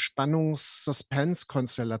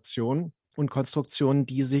Mystery-Spannungs-Suspense-Konstellation und Konstruktion,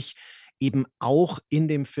 die sich eben auch in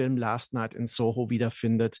dem Film Last Night in Soho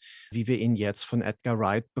wiederfindet, wie wir ihn jetzt von Edgar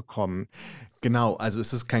Wright bekommen. Genau, also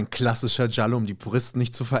es ist kein klassischer Giallo, um die Puristen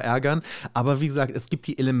nicht zu verärgern. Aber wie gesagt, es gibt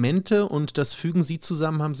die Elemente und das fügen Sie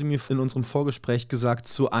zusammen, haben Sie mir in unserem Vorgespräch gesagt,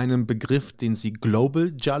 zu einem Begriff, den Sie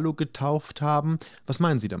Global Giallo getauft haben. Was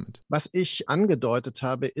meinen Sie damit? Was ich angedeutet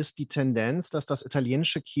habe, ist die Tendenz, dass das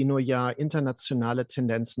italienische Kino ja internationale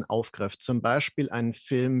Tendenzen aufgreift. Zum Beispiel einen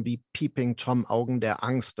Film wie Peeping Tom, Augen der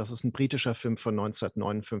Angst. Das ist ein britischer Film von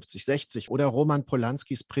 1959/60. Oder Roman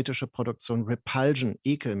Polanskis britische Produktion Repulsion,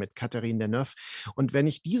 Ekel mit Catherine Deneuve. Und wenn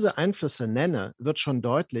ich diese Einflüsse nenne, wird schon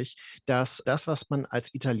deutlich, dass das, was man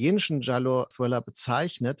als italienischen Giallo-Thriller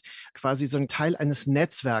bezeichnet, quasi so ein Teil eines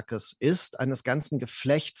Netzwerkes ist, eines ganzen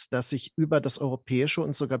Geflechts, das sich über das europäische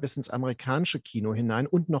und sogar bis ins amerikanische Kino hinein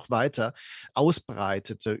und noch weiter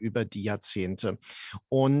ausbreitete über die Jahrzehnte.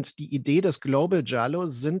 Und die Idee des Global Giallo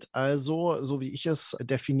sind also, so wie ich es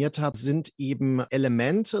definiert habe, sind eben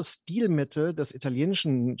Elemente, Stilmittel des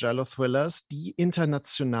italienischen Giallo-Thrillers, die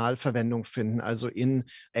international Verwendung finden, also in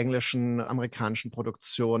englischen, amerikanischen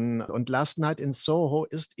Produktionen. Und Last Night in Soho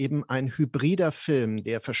ist eben ein hybrider Film,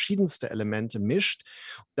 der verschiedenste Elemente mischt.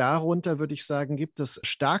 Darunter würde ich sagen, gibt es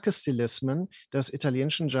starke Stilismen des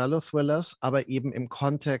italienischen Giallo-Thrillers, aber eben im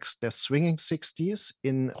Kontext der Swinging Sixties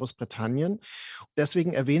in Großbritannien.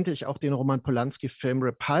 Deswegen erwähnte ich auch den Roman Polanski-Film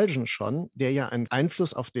Repulsion schon, der ja ein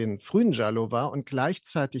Einfluss auf den frühen Giallo war und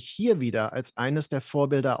gleichzeitig hier wieder als eines der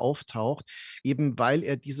Vorbilder auftaucht, eben weil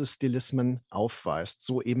er diese Stilismen aufweist,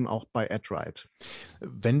 so eben auch bei Ed Wright.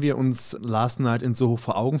 Wenn wir uns Last Night in Soho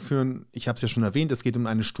vor Augen führen, ich habe es ja schon erwähnt, es geht um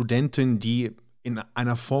eine Studentin, die in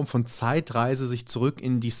einer Form von Zeitreise sich zurück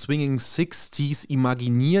in die Swinging Sixties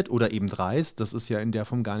imaginiert oder eben reist. Das ist ja in der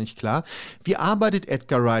Form gar nicht klar. Wie arbeitet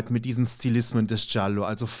Edgar Wright mit diesen Stilismen des Giallo?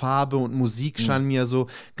 Also Farbe und Musik scheinen mir so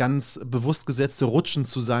ganz bewusst gesetzte Rutschen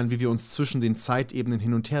zu sein, wie wir uns zwischen den Zeitebenen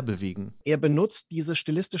hin und her bewegen. Er benutzt diese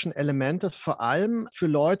stilistischen Elemente vor allem für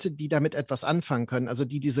Leute, die damit etwas anfangen können, also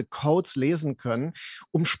die diese Codes lesen können,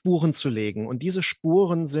 um Spuren zu legen. Und diese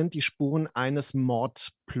Spuren sind die Spuren eines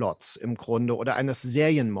Mordplots im Grunde oder eines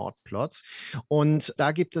Serienmordplots. Und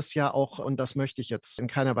da gibt es ja auch, und das möchte ich jetzt in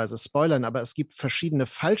keiner Weise spoilern, aber es gibt verschiedene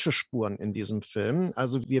falsche Spuren in diesem Film.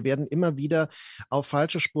 Also wir werden immer wieder auf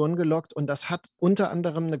falsche Spuren gelockt und das hat unter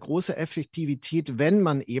anderem eine große Effektivität, wenn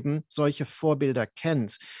man eben solche Vorbilder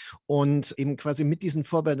kennt und eben quasi mit diesen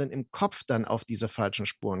Vorbildern im Kopf dann auf diese falschen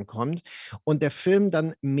Spuren kommt und der Film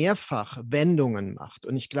dann mehrfach Wendungen macht.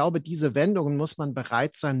 Und ich glaube, diese Wendungen muss man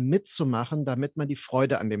bereit sein mitzumachen, damit man die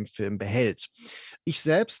Freude an dem Film behält. Ich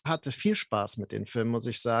selbst hatte viel Spaß mit dem Film, muss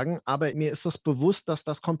ich sagen, aber mir ist das bewusst, dass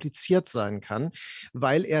das kompliziert sein kann,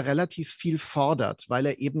 weil er relativ viel fordert, weil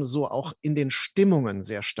er ebenso auch in den Stimmungen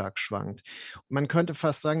sehr stark schwankt. Man könnte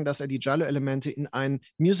fast sagen, dass er die Giallo-Elemente in ein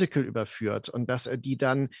Musical überführt und dass er die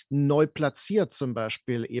dann neu platziert, zum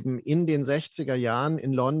Beispiel eben in den 60er Jahren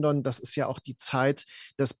in London. Das ist ja auch die Zeit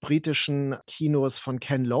des britischen Kinos von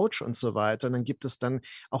Ken Loach und so weiter. Und dann gibt es dann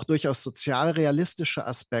auch durchaus sozialrealistische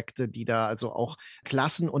Aspekte, die da also auch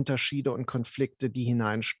Klassenunterschiede und Konflikte, die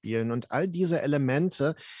hineinspielen. Und all diese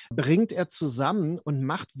Elemente bringt er zusammen und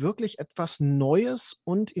macht wirklich etwas Neues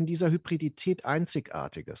und in dieser Hybridität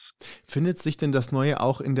Einzigartiges. Findet sich denn das Neue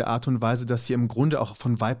auch in der Art und Weise, dass hier im Grunde auch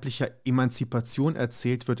von weiblicher Emanzipation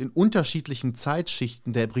erzählt wird, in unterschiedlichen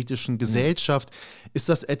Zeitschichten der britischen Gesellschaft? Ist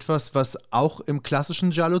das etwas, was auch im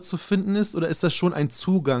klassischen Giallo zu finden ist, oder ist das schon ein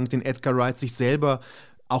Zugang, den Edgar Wright sich selber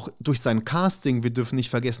Auch durch sein Casting, wir dürfen nicht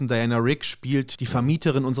vergessen, Diana Rigg spielt die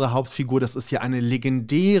Vermieterin unserer Hauptfigur. Das ist ja eine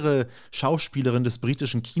legendäre Schauspielerin des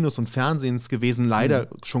britischen Kinos und Fernsehens gewesen, leider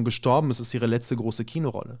schon gestorben. Es ist ihre letzte große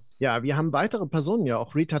Kinorolle. Ja, wir haben weitere Personen ja.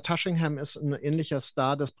 Auch Rita Tushingham ist ein ähnlicher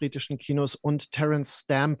Star des britischen Kinos und Terence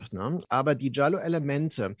Stamp. Ne? Aber die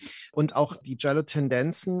Giallo-Elemente und auch die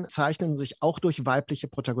Giallo-Tendenzen zeichnen sich auch durch weibliche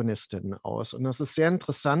Protagonistinnen aus. Und das ist sehr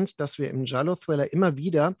interessant, dass wir im Giallo-Thriller immer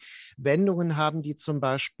wieder Wendungen haben, die zum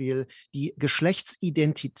Beispiel die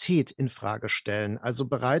Geschlechtsidentität in Frage stellen. Also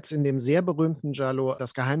bereits in dem sehr berühmten Giallo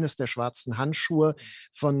Das Geheimnis der schwarzen Handschuhe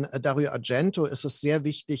von Dario Argento ist es sehr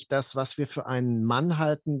wichtig, dass was wir für einen Mann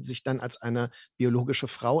halten, sich dann als eine biologische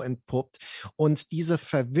Frau entpuppt. Und diese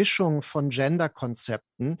Verwischung von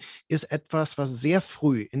Genderkonzepten ist etwas, was sehr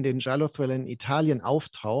früh in den Giallo-Thrillern in Italien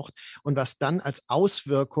auftaucht und was dann als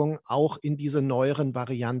Auswirkung auch in diese neueren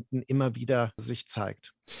Varianten immer wieder sich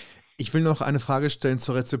zeigt. Ich will noch eine Frage stellen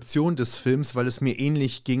zur Rezeption des Films, weil es mir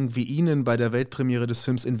ähnlich ging wie Ihnen bei der Weltpremiere des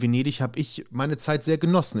Films in Venedig, habe ich meine Zeit sehr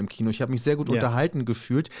genossen im Kino. Ich habe mich sehr gut unterhalten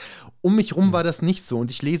gefühlt. Um mich rum war das nicht so und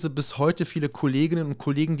ich lese bis heute viele Kolleginnen und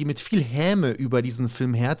Kollegen, die mit viel Häme über diesen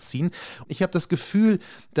Film herziehen. Ich habe das Gefühl,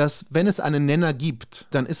 dass wenn es einen Nenner gibt,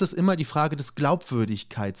 dann ist es immer die Frage des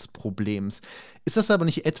Glaubwürdigkeitsproblems. Ist das aber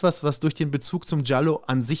nicht etwas, was durch den Bezug zum Giallo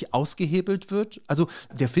an sich ausgehebelt wird? Also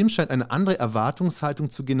der Film scheint eine andere Erwartungshaltung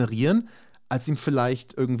zu generieren, als ihm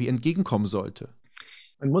vielleicht irgendwie entgegenkommen sollte.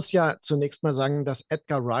 Man muss ja zunächst mal sagen, dass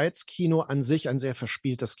Edgar Wrights Kino an sich ein sehr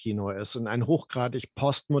verspieltes Kino ist und ein hochgradig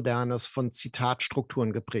postmodernes, von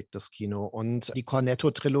Zitatstrukturen geprägtes Kino. Und die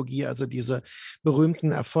Cornetto-Trilogie, also diese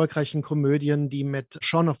berühmten, erfolgreichen Komödien, die mit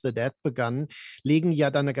Shaun of the Dead begannen, legen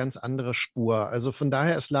ja dann eine ganz andere Spur. Also von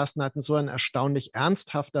daher ist Lars Knighton so ein erstaunlich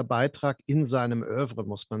ernsthafter Beitrag in seinem Oeuvre,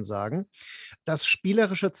 muss man sagen. Das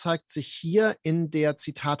Spielerische zeigt sich hier in der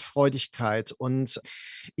Zitatfreudigkeit und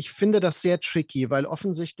ich finde das sehr tricky, weil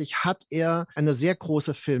offensichtlich hat er eine sehr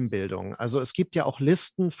große Filmbildung. Also es gibt ja auch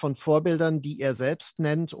Listen von Vorbildern, die er selbst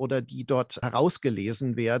nennt oder die dort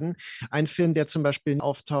herausgelesen werden. Ein Film, der zum Beispiel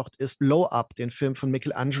auftaucht, ist Blow Up, den Film von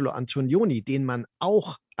Michelangelo Antonioni, den man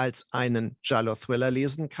auch als einen Giallo-Thriller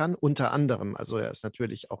lesen kann, unter anderem. Also er ist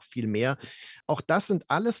natürlich auch viel mehr. Auch das sind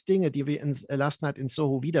alles Dinge, die wir in Last Night in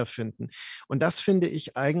Soho wiederfinden. Und das finde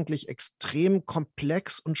ich eigentlich extrem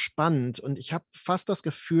komplex und spannend. Und ich habe fast das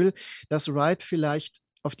Gefühl, dass Wright vielleicht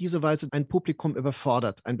auf diese Weise ein Publikum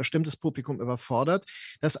überfordert, ein bestimmtes Publikum überfordert,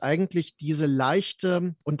 das eigentlich diese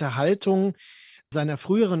leichte Unterhaltung seiner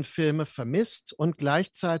früheren Filme vermisst und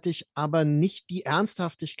gleichzeitig aber nicht die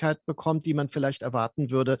Ernsthaftigkeit bekommt, die man vielleicht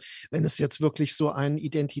erwarten würde, wenn es jetzt wirklich so ein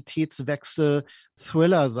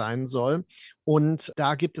Identitätswechsel-Thriller sein soll. Und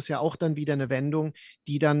da gibt es ja auch dann wieder eine Wendung,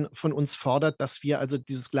 die dann von uns fordert, dass wir also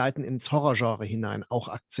dieses Gleiten ins Horrorgenre hinein auch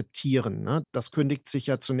akzeptieren. Ne? Das kündigt sich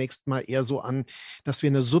ja zunächst mal eher so an, dass wir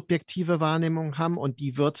eine subjektive Wahrnehmung haben und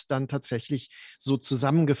die wird dann tatsächlich so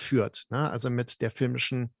zusammengeführt, ne? Also mit der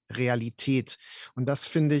filmischen Realität. Und das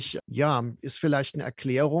finde ich, ja, ist vielleicht eine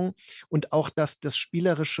Erklärung. Und auch, dass das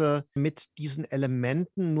Spielerische mit diesen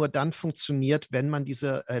Elementen nur dann funktioniert, wenn man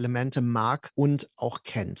diese Elemente mag und auch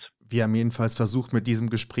kennt. Wir haben jedenfalls versucht, mit diesem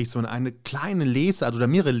Gespräch so eine kleine Lesart oder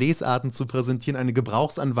mehrere Lesarten zu präsentieren, eine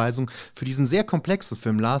Gebrauchsanweisung für diesen sehr komplexen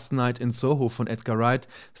Film Last Night in Soho von Edgar Wright.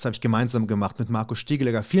 Das habe ich gemeinsam gemacht mit Marco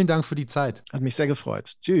Stiegelegger. Vielen Dank für die Zeit. Hat mich sehr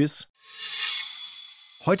gefreut. Tschüss.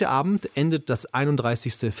 Heute Abend endet das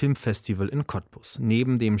 31. Filmfestival in Cottbus.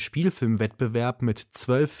 Neben dem Spielfilmwettbewerb mit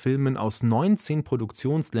 12 Filmen aus 19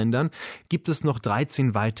 Produktionsländern gibt es noch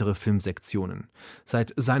 13 weitere Filmsektionen.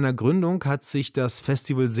 Seit seiner Gründung hat sich das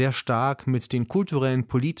Festival sehr stark mit den kulturellen,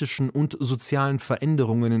 politischen und sozialen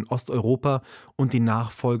Veränderungen in Osteuropa und den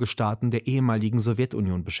Nachfolgestaaten der ehemaligen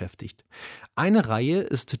Sowjetunion beschäftigt. Eine Reihe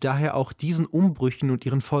ist daher auch diesen Umbrüchen und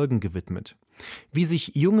ihren Folgen gewidmet. Wie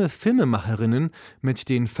sich junge Filmemacherinnen mit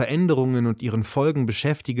den Veränderungen und ihren Folgen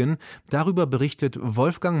beschäftigen, darüber berichtet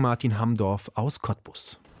Wolfgang Martin Hamdorf aus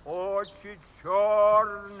Cottbus.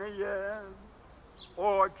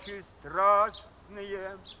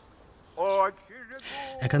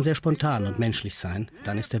 Er kann sehr spontan und menschlich sein,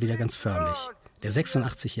 dann ist er wieder ganz förmlich. Der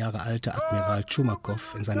 86 Jahre alte Admiral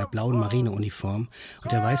Tschumakow in seiner blauen Marineuniform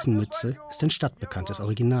und der weißen Mütze ist ein stadtbekanntes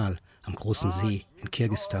Original am Großen See in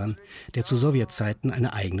Kirgisistan, der zu Sowjetzeiten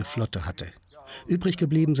eine eigene Flotte hatte. Übrig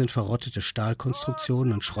geblieben sind verrottete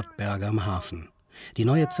Stahlkonstruktionen und Schrottberge am Hafen. Die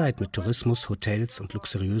neue Zeit mit Tourismus, Hotels und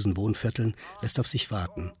luxuriösen Wohnvierteln lässt auf sich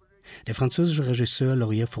warten. Der französische Regisseur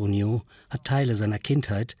Laurier Fournier hat Teile seiner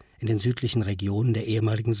Kindheit in den südlichen Regionen der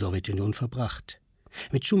ehemaligen Sowjetunion verbracht.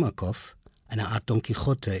 Mit Tschumakow, eine Art Don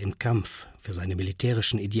Quixote im Kampf für seine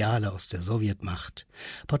militärischen Ideale aus der Sowjetmacht,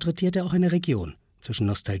 porträtiert er auch eine Region, zwischen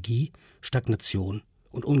Nostalgie, Stagnation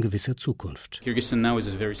und ungewisser Zukunft.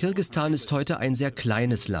 Kirgisistan ist heute ein sehr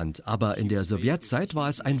kleines Land, aber in der Sowjetzeit war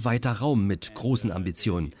es ein weiter Raum mit großen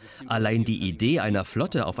Ambitionen. Allein die Idee einer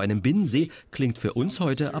Flotte auf einem Binnensee klingt für uns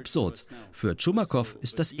heute absurd. Für Tschumakow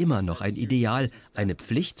ist das immer noch ein Ideal, eine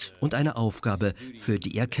Pflicht und eine Aufgabe, für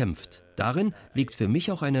die er kämpft. Darin liegt für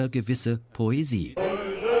mich auch eine gewisse Poesie.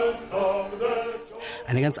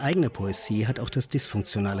 Eine ganz eigene Poesie hat auch das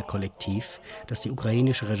dysfunktionale Kollektiv, das die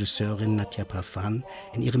ukrainische Regisseurin Nadja Pafan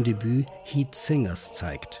in ihrem Debüt Heat Singers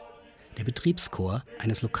zeigt. Der Betriebschor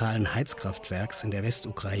eines lokalen Heizkraftwerks in der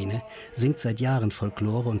Westukraine singt seit Jahren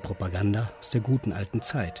Folklore und Propaganda aus der guten alten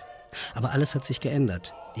Zeit. Aber alles hat sich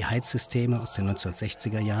geändert. Die Heizsysteme aus den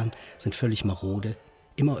 1960er Jahren sind völlig marode.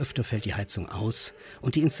 Immer öfter fällt die Heizung aus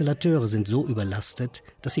und die Installateure sind so überlastet,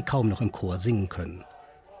 dass sie kaum noch im Chor singen können.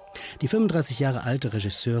 Die 35 Jahre alte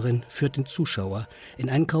Regisseurin führt den Zuschauer in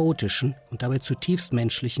einen chaotischen und dabei zutiefst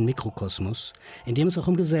menschlichen Mikrokosmos, in dem es auch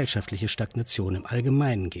um gesellschaftliche Stagnation im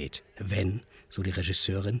Allgemeinen geht, wenn, so die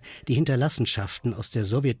Regisseurin, die Hinterlassenschaften aus der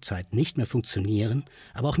Sowjetzeit nicht mehr funktionieren,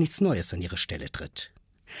 aber auch nichts Neues an ihre Stelle tritt.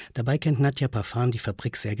 Dabei kennt Nadja Pafan die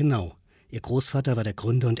Fabrik sehr genau. Ihr Großvater war der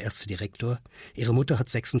Gründer und erste Direktor. Ihre Mutter hat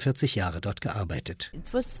 46 Jahre dort gearbeitet.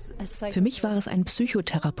 Für mich war es ein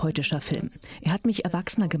psychotherapeutischer Film. Er hat mich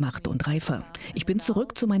erwachsener gemacht und reifer. Ich bin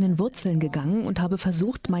zurück zu meinen Wurzeln gegangen und habe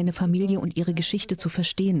versucht, meine Familie und ihre Geschichte zu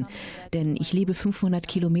verstehen. Denn ich lebe 500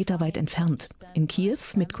 Kilometer weit entfernt. In Kiew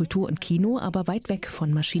mit Kultur und Kino, aber weit weg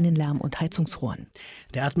von Maschinenlärm und Heizungsrohren.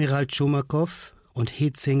 Der Admiral Tschumakow und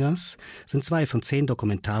Heat Singers sind 2 von 10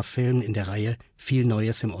 Dokumentarfilmen in der Reihe Viel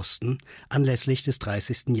Neues im Osten anlässlich des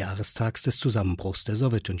 30. Jahrestags des Zusammenbruchs der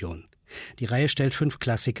Sowjetunion. Die Reihe stellt 5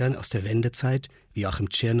 Klassikern aus der Wendezeit, wie Joachim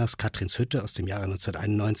Tschirners Katrins Hütte aus dem Jahre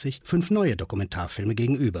 1991, 5 neue Dokumentarfilme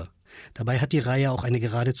gegenüber. Dabei hat die Reihe auch eine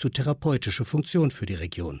geradezu therapeutische Funktion für die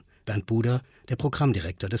Region. Bernd Buder, der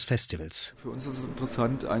Programmdirektor des Festivals. Für uns ist es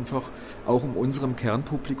interessant, einfach auch um unserem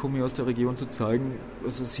Kernpublikum hier aus der Region zu zeigen,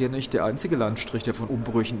 es ist hier nicht der einzige Landstrich, der von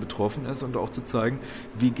Umbrüchen betroffen ist, und auch zu zeigen,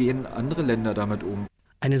 wie gehen andere Länder damit um.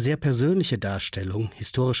 Eine sehr persönliche Darstellung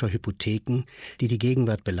historischer Hypotheken, die die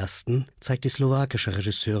Gegenwart belasten, zeigt die slowakische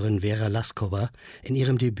Regisseurin Vera Laskova in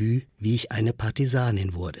ihrem Debüt Wie ich eine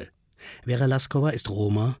Partisanin wurde. Vera Laskova ist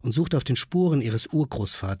Roma und sucht auf den Spuren ihres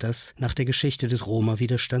Urgroßvaters nach der Geschichte des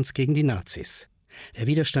Roma-Widerstands gegen die Nazis. Der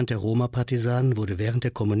Widerstand der Roma-Partisanen wurde während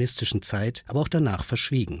der kommunistischen Zeit, aber auch danach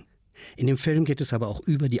verschwiegen. In dem Film geht es aber auch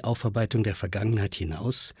über die Aufarbeitung der Vergangenheit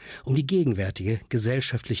hinaus, um die gegenwärtige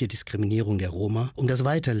gesellschaftliche Diskriminierung der Roma, um das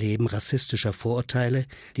Weiterleben rassistischer Vorurteile,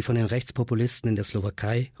 die von den Rechtspopulisten in der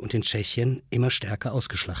Slowakei und in Tschechien immer stärker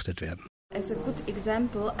ausgeschlachtet werden.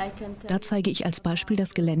 Da zeige ich als Beispiel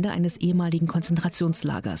das Gelände eines ehemaligen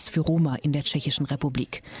Konzentrationslagers für Roma in der Tschechischen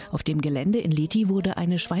Republik. Auf dem Gelände in Lety wurde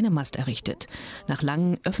eine Schweinemast errichtet. Nach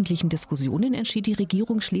langen öffentlichen Diskussionen entschied die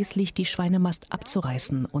Regierung schließlich, die Schweinemast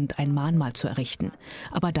abzureißen und ein Mahnmal zu errichten.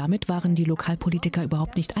 Aber damit waren die Lokalpolitiker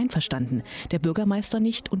überhaupt nicht einverstanden. Der Bürgermeister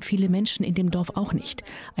nicht und viele Menschen in dem Dorf auch nicht.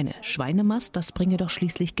 Eine Schweinemast, das bringe doch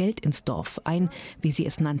schließlich Geld ins Dorf. Ein, wie sie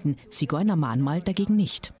es nannten, Zigeunermahnmal dagegen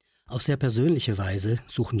nicht. Auf sehr persönliche Weise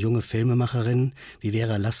suchen junge Filmemacherinnen wie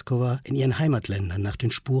Vera Laskova in ihren Heimatländern nach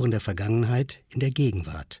den Spuren der Vergangenheit in der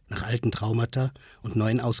Gegenwart, nach alten Traumata und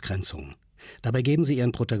neuen Ausgrenzungen. Dabei geben sie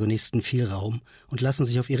ihren Protagonisten viel Raum und lassen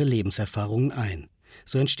sich auf ihre Lebenserfahrungen ein.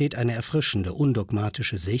 So entsteht eine erfrischende,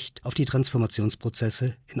 undogmatische Sicht auf die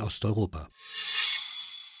Transformationsprozesse in Osteuropa.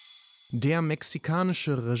 Der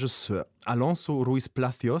mexikanische Regisseur Alonso Ruiz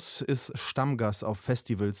Palacios ist Stammgast auf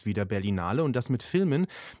Festivals wie der Berlinale, und das mit Filmen,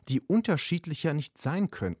 die unterschiedlicher nicht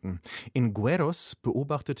sein könnten. In Güeros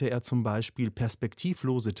beobachtete er zum Beispiel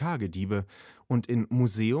perspektivlose Tagediebe, und in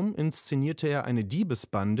Museum inszenierte er eine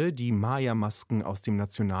Diebesbande, die Maya-Masken aus dem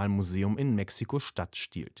Nationalmuseum in Mexiko-Stadt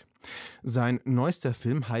stiehlt. Sein neuester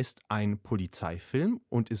Film heißt Ein Polizeifilm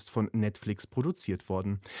und ist von Netflix produziert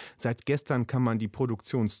worden. Seit gestern kann man die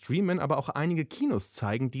Produktion streamen, aber auch einige Kinos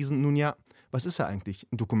zeigen diesen nun ja, was ist er eigentlich?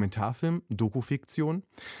 Ein Dokumentarfilm? Dokufiktion?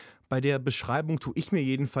 Bei der Beschreibung tue ich mir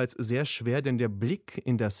jedenfalls sehr schwer, denn der Blick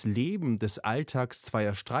in das Leben des Alltags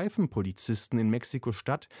zweier Streifenpolizisten in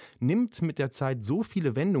Mexiko-Stadt nimmt mit der Zeit so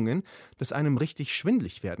viele Wendungen, dass einem richtig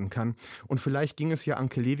schwindlig werden kann. Und vielleicht ging es ja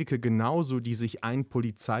Anke Lewicke genauso, die sich einen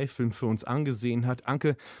Polizeifilm für uns angesehen hat.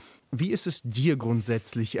 Anke, Wie ist es dir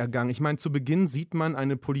grundsätzlich ergangen? Ich meine, zu Beginn sieht man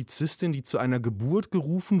eine Polizistin, die zu einer Geburt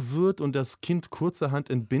gerufen wird und das Kind kurzerhand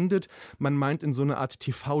entbindet. Man meint, in so einer Art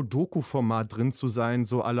TV-Doku-Format drin zu sein,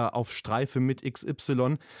 so à la auf Streife mit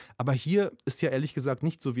XY. Aber hier ist ja ehrlich gesagt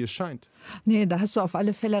nicht so, wie es scheint. Nee, da hast du auf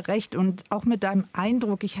alle Fälle recht. Und auch mit deinem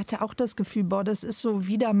Eindruck, ich hatte auch das Gefühl, das ist so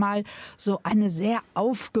wieder mal so eine sehr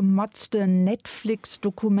aufgemotzte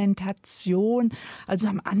Netflix-Dokumentation. Also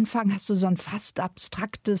am Anfang hast du so ein fast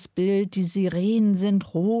abstraktes Bild. Die Sirenen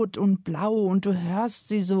sind rot und blau und du hörst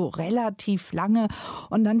sie so relativ lange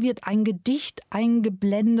und dann wird ein Gedicht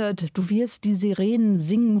eingeblendet. Du wirst die Sirenen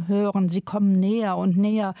singen hören, sie kommen näher und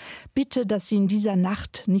näher. Bitte, dass sie in dieser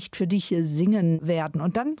Nacht nicht für dich hier singen werden.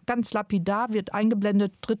 Und dann ganz lapidar wird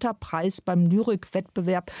eingeblendet, 3. Preis beim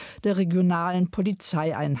Lyrikwettbewerb der regionalen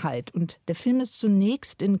Polizeieinheit. Und der Film ist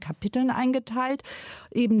zunächst in Kapiteln eingeteilt.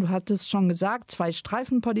 Eben, du hattest schon gesagt, 2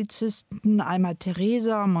 Streifenpolizisten, einmal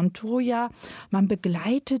Theresa, Montoya. Man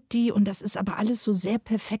begleitet die und das ist aber alles so sehr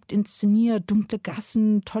perfekt inszeniert. Dunkle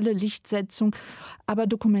Gassen, tolle Lichtsetzung. Aber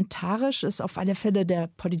dokumentarisch ist auf alle Fälle der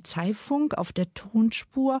Polizeifunk auf der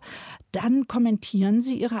Tonspur. Dann kommentieren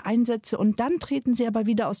sie ihre Einsätze und dann treten sie aber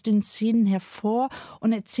wieder aus den Szenen hervor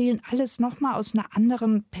und erzählen alles nochmal aus einer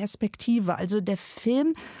anderen Perspektive. Also der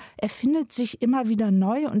Film erfindet sich immer wieder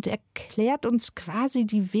neu und erklärt uns quasi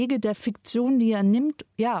die Wege der Fiktion, die er nimmt.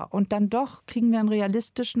 Ja, und dann doch kriegen wir einen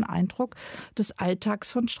realistischen Eindruck des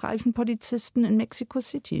Alltags von Streifenpolizisten in Mexico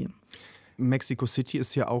City. Mexico City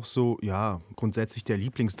ist ja auch so, grundsätzlich der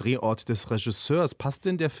Lieblingsdrehort des Regisseurs. Passt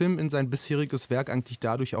denn der Film in sein bisheriges Werk eigentlich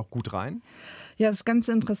dadurch auch gut rein? Ja, das ist ganz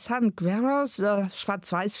interessant. Guerras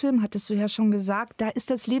Schwarz-Weiß-Film, hattest du ja schon gesagt, da ist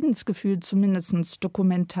das Lebensgefühl zumindest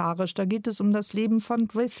dokumentarisch. Da geht es um das Leben von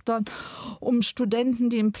Driftern, um Studenten,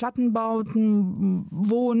 die in Plattenbauten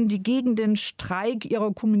wohnen, die gegen den Streik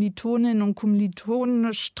ihrer Kommilitoninnen und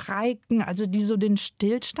Kommilitonen streiken, also die so den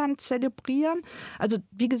Stillstand zelebrieren. Also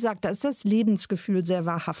wie gesagt, da ist das Lebensgefühl sehr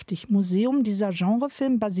wahrhaftig. Museum, dieser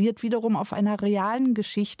Genrefilm, basiert wiederum auf einer realen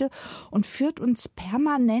Geschichte und führt uns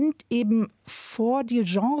permanent eben vor die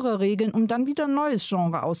Genre-Regeln, um dann wieder ein neues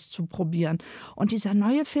Genre auszuprobieren. Und dieser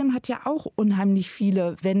neue Film hat ja auch unheimlich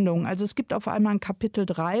viele Wendungen. Also es gibt auf einmal ein Kapitel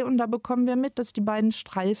 3 und da bekommen wir mit, dass die beiden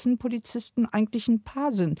Streifenpolizisten eigentlich ein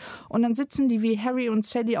Paar sind. Und dann sitzen die wie Harry und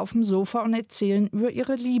Sally auf dem Sofa und erzählen über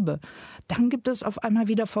ihre Liebe. Dann gibt es auf einmal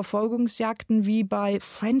wieder Verfolgungsjagden wie bei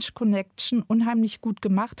French Connection, unheimlich gut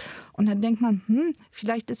gemacht. Und dann denkt man,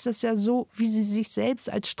 vielleicht ist das ja so, wie sie sich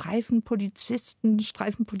selbst als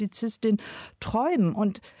Streifenpolizistin träumen.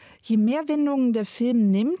 Und je mehr Wendungen der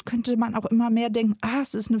Film nimmt, könnte man auch immer mehr denken,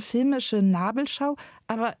 es ist eine filmische Nabelschau.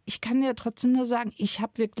 Aber ich kann ja trotzdem nur sagen, ich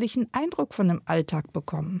habe wirklich einen Eindruck von dem Alltag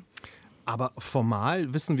bekommen. Aber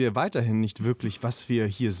formal wissen wir weiterhin nicht wirklich, was wir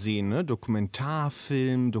hier sehen. Ne?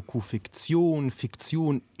 Dokumentarfilm, Dokufiktion,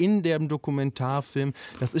 Fiktion in dem Dokumentarfilm.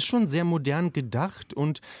 Das ist schon sehr modern gedacht.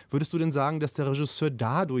 Und würdest du denn sagen, dass der Regisseur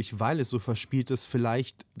dadurch, weil es so verspielt ist,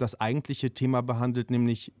 vielleicht das eigentliche Thema behandelt,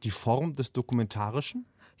 nämlich die Form des Dokumentarischen?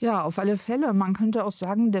 Ja, auf alle Fälle. Man könnte auch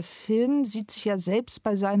sagen, der Film sieht sich ja selbst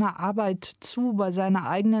bei seiner Arbeit zu, bei seiner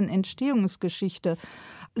eigenen Entstehungsgeschichte.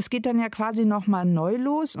 Es geht dann ja quasi nochmal neu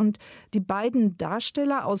los und die beiden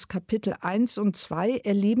Darsteller aus Kapitel 1 und 2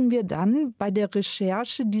 erleben wir dann bei der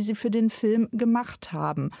Recherche, die sie für den Film gemacht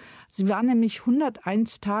haben. Sie waren nämlich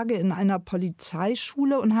 101 Tage in einer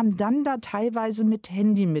Polizeischule und haben dann da teilweise mit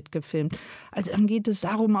Handy mitgefilmt. Also dann geht es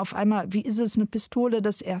darum auf einmal, wie ist es, eine Pistole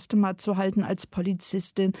das erste Mal zu halten als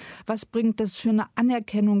Polizistin? Was bringt das für eine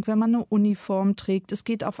Anerkennung, wenn man eine Uniform trägt? Es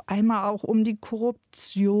geht auf einmal auch um die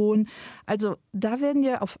Korruption. Also da werden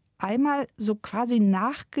ja auf einmal so quasi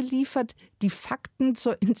nachgeliefert die Fakten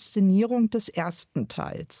zur Inszenierung des ersten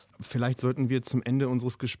Teils. Vielleicht sollten wir zum Ende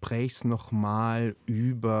unseres Gesprächs nochmal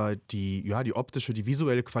über die optische, die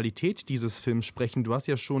visuelle Qualität dieses Films sprechen. Du hast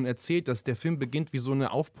ja schon erzählt, dass der Film beginnt wie so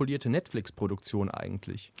eine aufpolierte Netflix-Produktion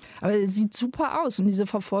eigentlich. Aber es sieht super aus und diese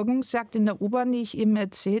Verfolgungsjagd in der U-Bahn, die ich eben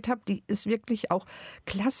erzählt habe, die ist wirklich auch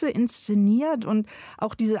klasse inszeniert und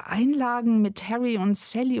auch diese Einlagen mit Harry und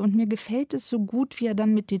Sally und mir gefällt es so gut, wie er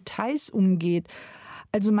dann mit Details umgeht.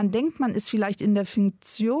 Also man denkt, man ist vielleicht in der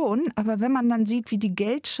Fiktion, aber wenn man dann sieht, wie die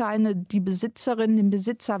Geldscheine die Besitzerin, den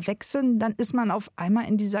Besitzer wechseln, dann ist man auf einmal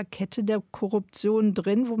in dieser Kette der Korruption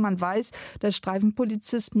drin, wo man weiß, der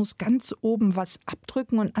Streifenpolizist muss ganz oben was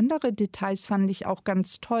abdrücken und andere Details fand ich auch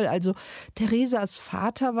ganz toll. Also Theresas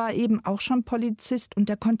Vater war eben auch schon Polizist und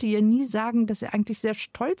der konnte ihr nie sagen, dass er eigentlich sehr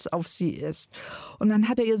stolz auf sie ist. Und dann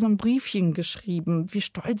hat er ihr so ein Briefchen geschrieben, wie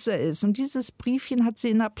stolz er ist. Und dieses Briefchen hat sie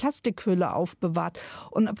in einer Plastikhülle aufbewahrt.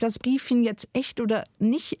 Und ob das Briefchen jetzt echt oder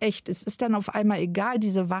nicht echt ist, ist dann auf einmal egal.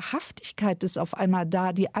 Diese Wahrhaftigkeit ist auf einmal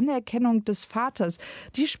da, die Anerkennung des Vaters,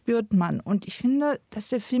 die spürt man. Und ich finde, dass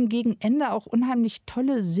der Film gegen Ende auch unheimlich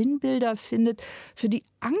tolle Sinnbilder findet für die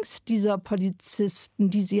Angst dieser Polizisten,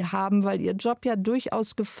 die sie haben, weil ihr Job ja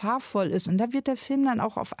durchaus gefahrvoll ist. Und da wird der Film dann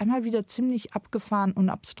auch auf einmal wieder ziemlich abgefahren und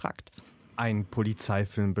abstrakt. Ein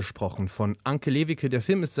Polizeifilm besprochen von Anke Lewicke. Der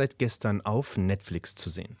Film ist seit gestern auf Netflix zu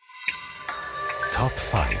sehen. Top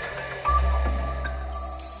 5.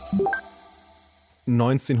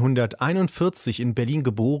 1941 in Berlin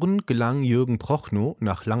geboren, gelang Jürgen Prochnow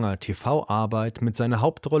nach langer TV-Arbeit mit seiner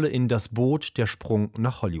Hauptrolle in Das Boot der Sprung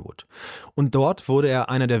nach Hollywood. Und dort wurde er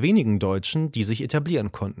einer der wenigen Deutschen, die sich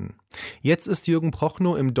etablieren konnten. Jetzt ist Jürgen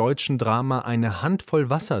Prochnow im deutschen Drama Eine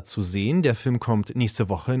Handvoll Wasser zu sehen. Der Film kommt nächste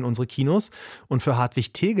Woche in unsere Kinos. Und für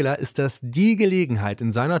Hartwig Tegeler ist das die Gelegenheit,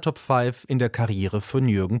 in seiner Top 5 in der Karriere von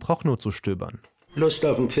Jürgen Prochnow zu stöbern. Lust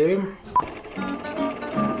auf den Film?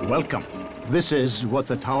 Welcome. This is what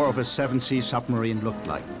the tower of a seven-sea submarine looked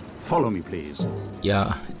like. Follow me, please.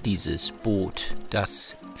 Ja, dieses Boot,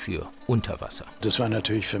 das für Unterwasser. Das war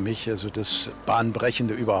natürlich für mich also das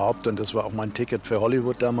Bahnbrechende überhaupt und das war auch mein Ticket für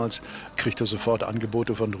Hollywood damals. Ich kriegte sofort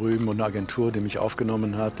Angebote von drüben und eine Agentur, die mich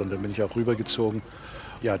aufgenommen hat und dann bin ich auch rübergezogen.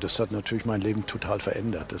 Ja, das hat natürlich mein Leben total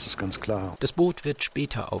verändert, das ist ganz klar. Das Boot wird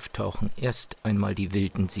später auftauchen, erst einmal die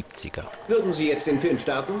wilden 70er. Würden Sie jetzt den Film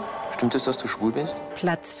starten? Stimmt es, dass du schwul bist?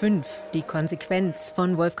 Platz 5, Die Konsequenz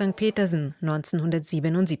von Wolfgang Petersen,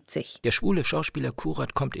 1977. Der schwule Schauspieler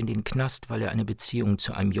Kurat kommt in den Knast, weil er eine Beziehung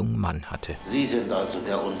zu einem jungen Mann hatte. Sie sind also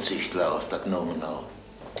der Unzüchtler aus der Gnomenau.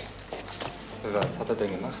 Was hat er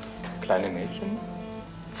denn gemacht? Kleine Mädchen?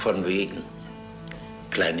 Von wegen.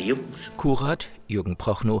 Kleine Jungs. Kurat, Jürgen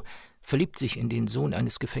Prochnow, verliebt sich in den Sohn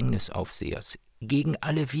eines Gefängnisaufsehers. Gegen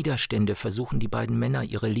alle Widerstände versuchen die beiden Männer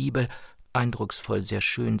ihre Liebe, eindrucksvoll, sehr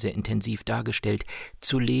schön, sehr intensiv dargestellt,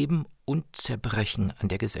 zu leben und zerbrechen an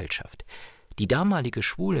der Gesellschaft. Die damalige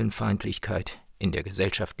Schwulenfeindlichkeit in der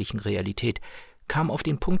gesellschaftlichen Realität kam auf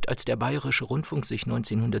den Punkt, als der Bayerische Rundfunk sich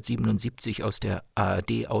 1977 aus der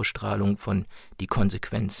ARD-Ausstrahlung von Die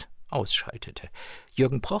Konsequenz ausschaltete.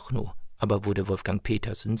 Jürgen Prochnow aber wurde Wolfgang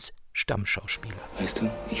Petersens Stammschauspieler. Weißt du,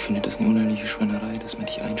 ich finde das eine unheimliche Schweinerei, dass man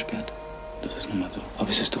dich einsperrt. Das ist nun mal so. Aber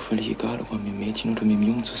es ist doch völlig egal, ob man mit dem Mädchen oder mit dem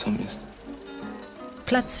Jungen zusammen ist.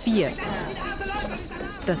 Platz 4.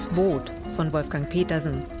 Das Boot von Wolfgang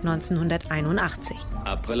Petersen, 1981.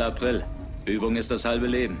 April, April. Übung ist das halbe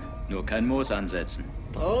Leben. Nur kein Moos ansetzen.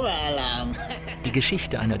 Probealarm. Die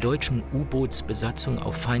Geschichte einer deutschen U-Bootsbesatzung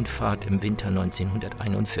auf Feindfahrt im Winter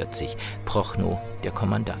 1941. Prochnow, der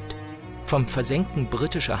Kommandant. Vom Versenken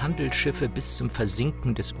britischer Handelsschiffe bis zum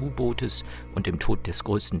Versinken des U-Bootes und dem Tod des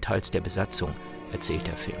größten Teils der Besatzung erzählt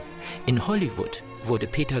der Film. In Hollywood wurde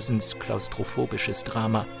Petersens klaustrophobisches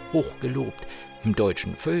Drama hoch gelobt. Im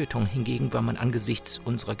deutschen Feuilleton hingegen war man angesichts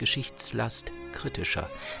unserer Geschichtslast kritischer.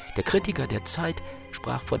 Der Kritiker der Zeit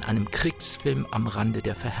sprach von einem Kriegsfilm am Rande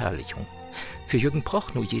der Verherrlichung. Für Jürgen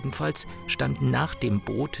Prochnow jedenfalls standen nach dem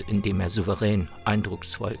Boot, in dem er souverän,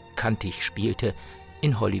 eindrucksvoll, kantig spielte,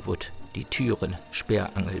 in Hollywood die Türen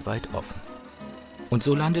sperrangelweit offen. Und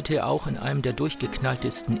so landete er auch in einem der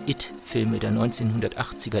durchgeknalltesten It-Filme der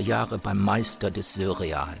 1980er Jahre beim Meister des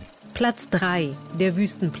Surrealen. Platz 3, Der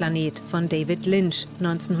Wüstenplanet von David Lynch,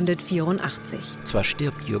 1984. Zwar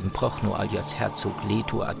stirbt Jürgen Prochnow alias Herzog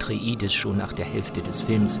Leto Atreides schon nach der Hälfte des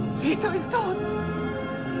Films. Leto ist tot!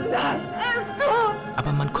 Nein, er ist tot!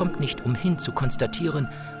 Aber man kommt nicht umhin zu konstatieren,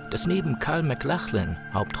 dass neben Kyle MacLachlan,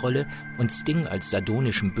 Hauptrolle, und Sting als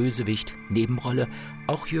sardonischem Bösewicht, Nebenrolle,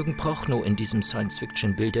 auch Jürgen Prochnow in diesem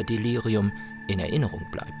Science-Fiction-Bilder-Delirium in Erinnerung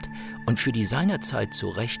bleibt. Und für die seinerzeit zu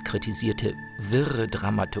Recht kritisierte wirre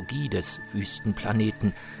Dramaturgie des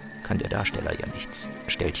Wüstenplaneten kann der Darsteller ja nichts,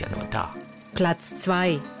 stellt ja nur dar. Platz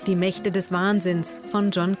 2, Die Mächte des Wahnsinns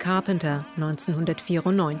von John Carpenter,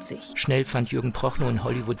 1994. Schnell fand Jürgen Prochnow in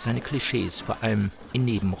Hollywood seine Klischees, vor allem in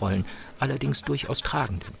Nebenrollen, allerdings durchaus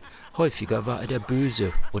tragenden. Häufiger war er der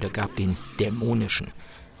Böse oder gab den Dämonischen.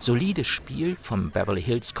 Solides Spiel vom Beverly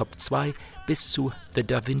Hills Cop 2 bis zu The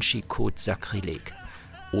Da Vinci Code Sakrileg.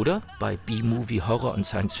 Oder bei B-Movie-Horror- und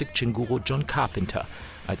Science-Fiction-Guru John Carpenter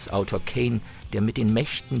als Autor Kane, der mit den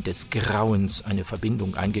Mächten des Grauens eine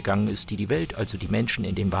Verbindung eingegangen ist, die die Welt, also die Menschen,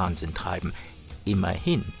 in den Wahnsinn treiben.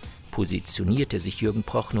 Immerhin positionierte sich Jürgen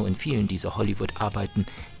Prochnow in vielen dieser Hollywood-Arbeiten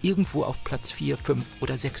irgendwo auf Platz 4, 5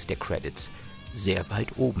 oder 6 der Credits. Sehr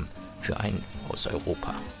weit oben für einen aus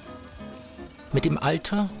Europa. Mit dem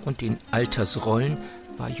Alter und den Altersrollen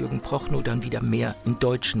war Jürgen Prochnow dann wieder mehr in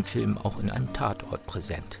deutschen Filmen auch in einem Tatort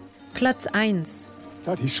präsent. Platz 1.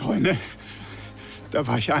 Da die Scheune, da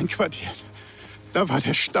war ich einquartiert. Da war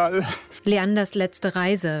der Stall. Leanders letzte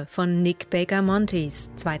Reise von Nick Baker-Monteith,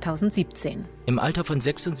 2017. Im Alter von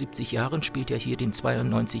 76 Jahren spielt er hier den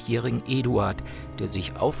 92-jährigen Eduard, der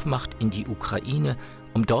sich aufmacht in die Ukraine,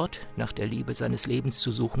 um dort nach der Liebe seines Lebens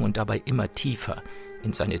zu suchen und dabei immer tiefer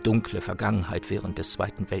in seine dunkle Vergangenheit während des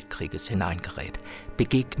Zweiten Weltkrieges hineingerät.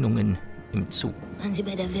 Begegnungen im Zug. Waren Sie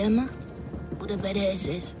bei der Wehrmacht oder bei der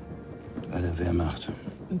SS? Bei der Wehrmacht.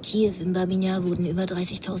 In Kiew, im Babin Jar, wurden über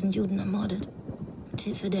 30.000 Juden ermordet. Mit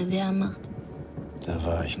Hilfe der Wehrmacht. Da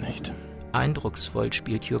war ich nicht. Eindrucksvoll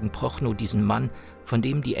spielt Jürgen Prochnow diesen Mann, von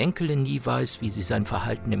dem die Enkelin nie weiß, wie sie sein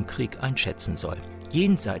Verhalten im Krieg einschätzen soll.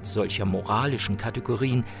 Jenseits solcher moralischen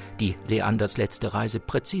Kategorien, die Leanders letzte Reise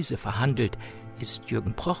präzise verhandelt, ist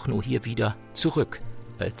Jürgen Prochnow hier wieder zurück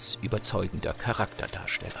als überzeugender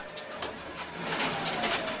Charakterdarsteller.